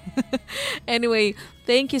talaga ako. Anyway,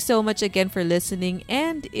 thank you so much again for listening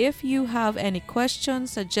and if you have any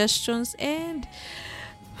questions, suggestions, and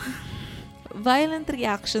violent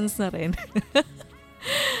reactions na rin.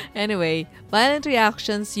 Anyway, violent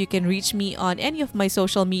reactions, you can reach me on any of my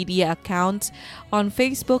social media accounts. On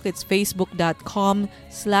Facebook, it's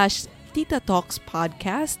facebook.com/Tita Talks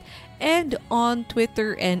Podcast. And on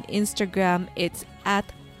Twitter and Instagram, it's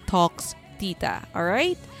 @TalksTita.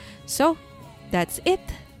 Alright? So, that's it.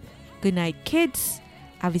 Good night, kids.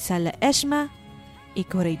 Avisala Eshma.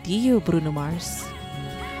 Ikoredio Bruno Mars.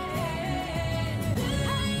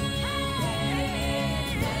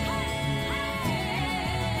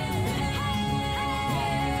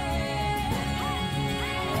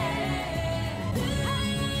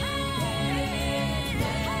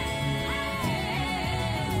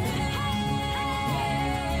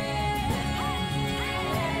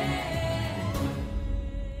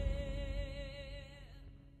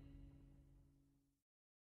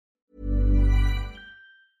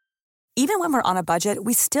 Even when we're on a budget,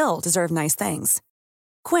 we still deserve nice things.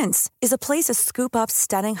 Quince is a place to scoop up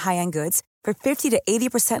stunning high-end goods for 50 to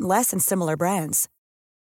 80% less than similar brands.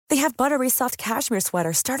 They have buttery soft cashmere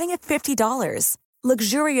sweaters starting at $50,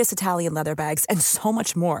 luxurious Italian leather bags, and so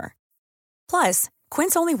much more. Plus,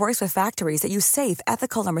 Quince only works with factories that use safe,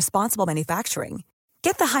 ethical, and responsible manufacturing.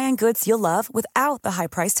 Get the high-end goods you'll love without the high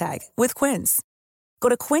price tag with Quince. Go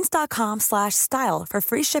to quince.com/style for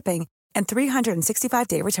free shipping and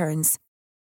 365-day returns.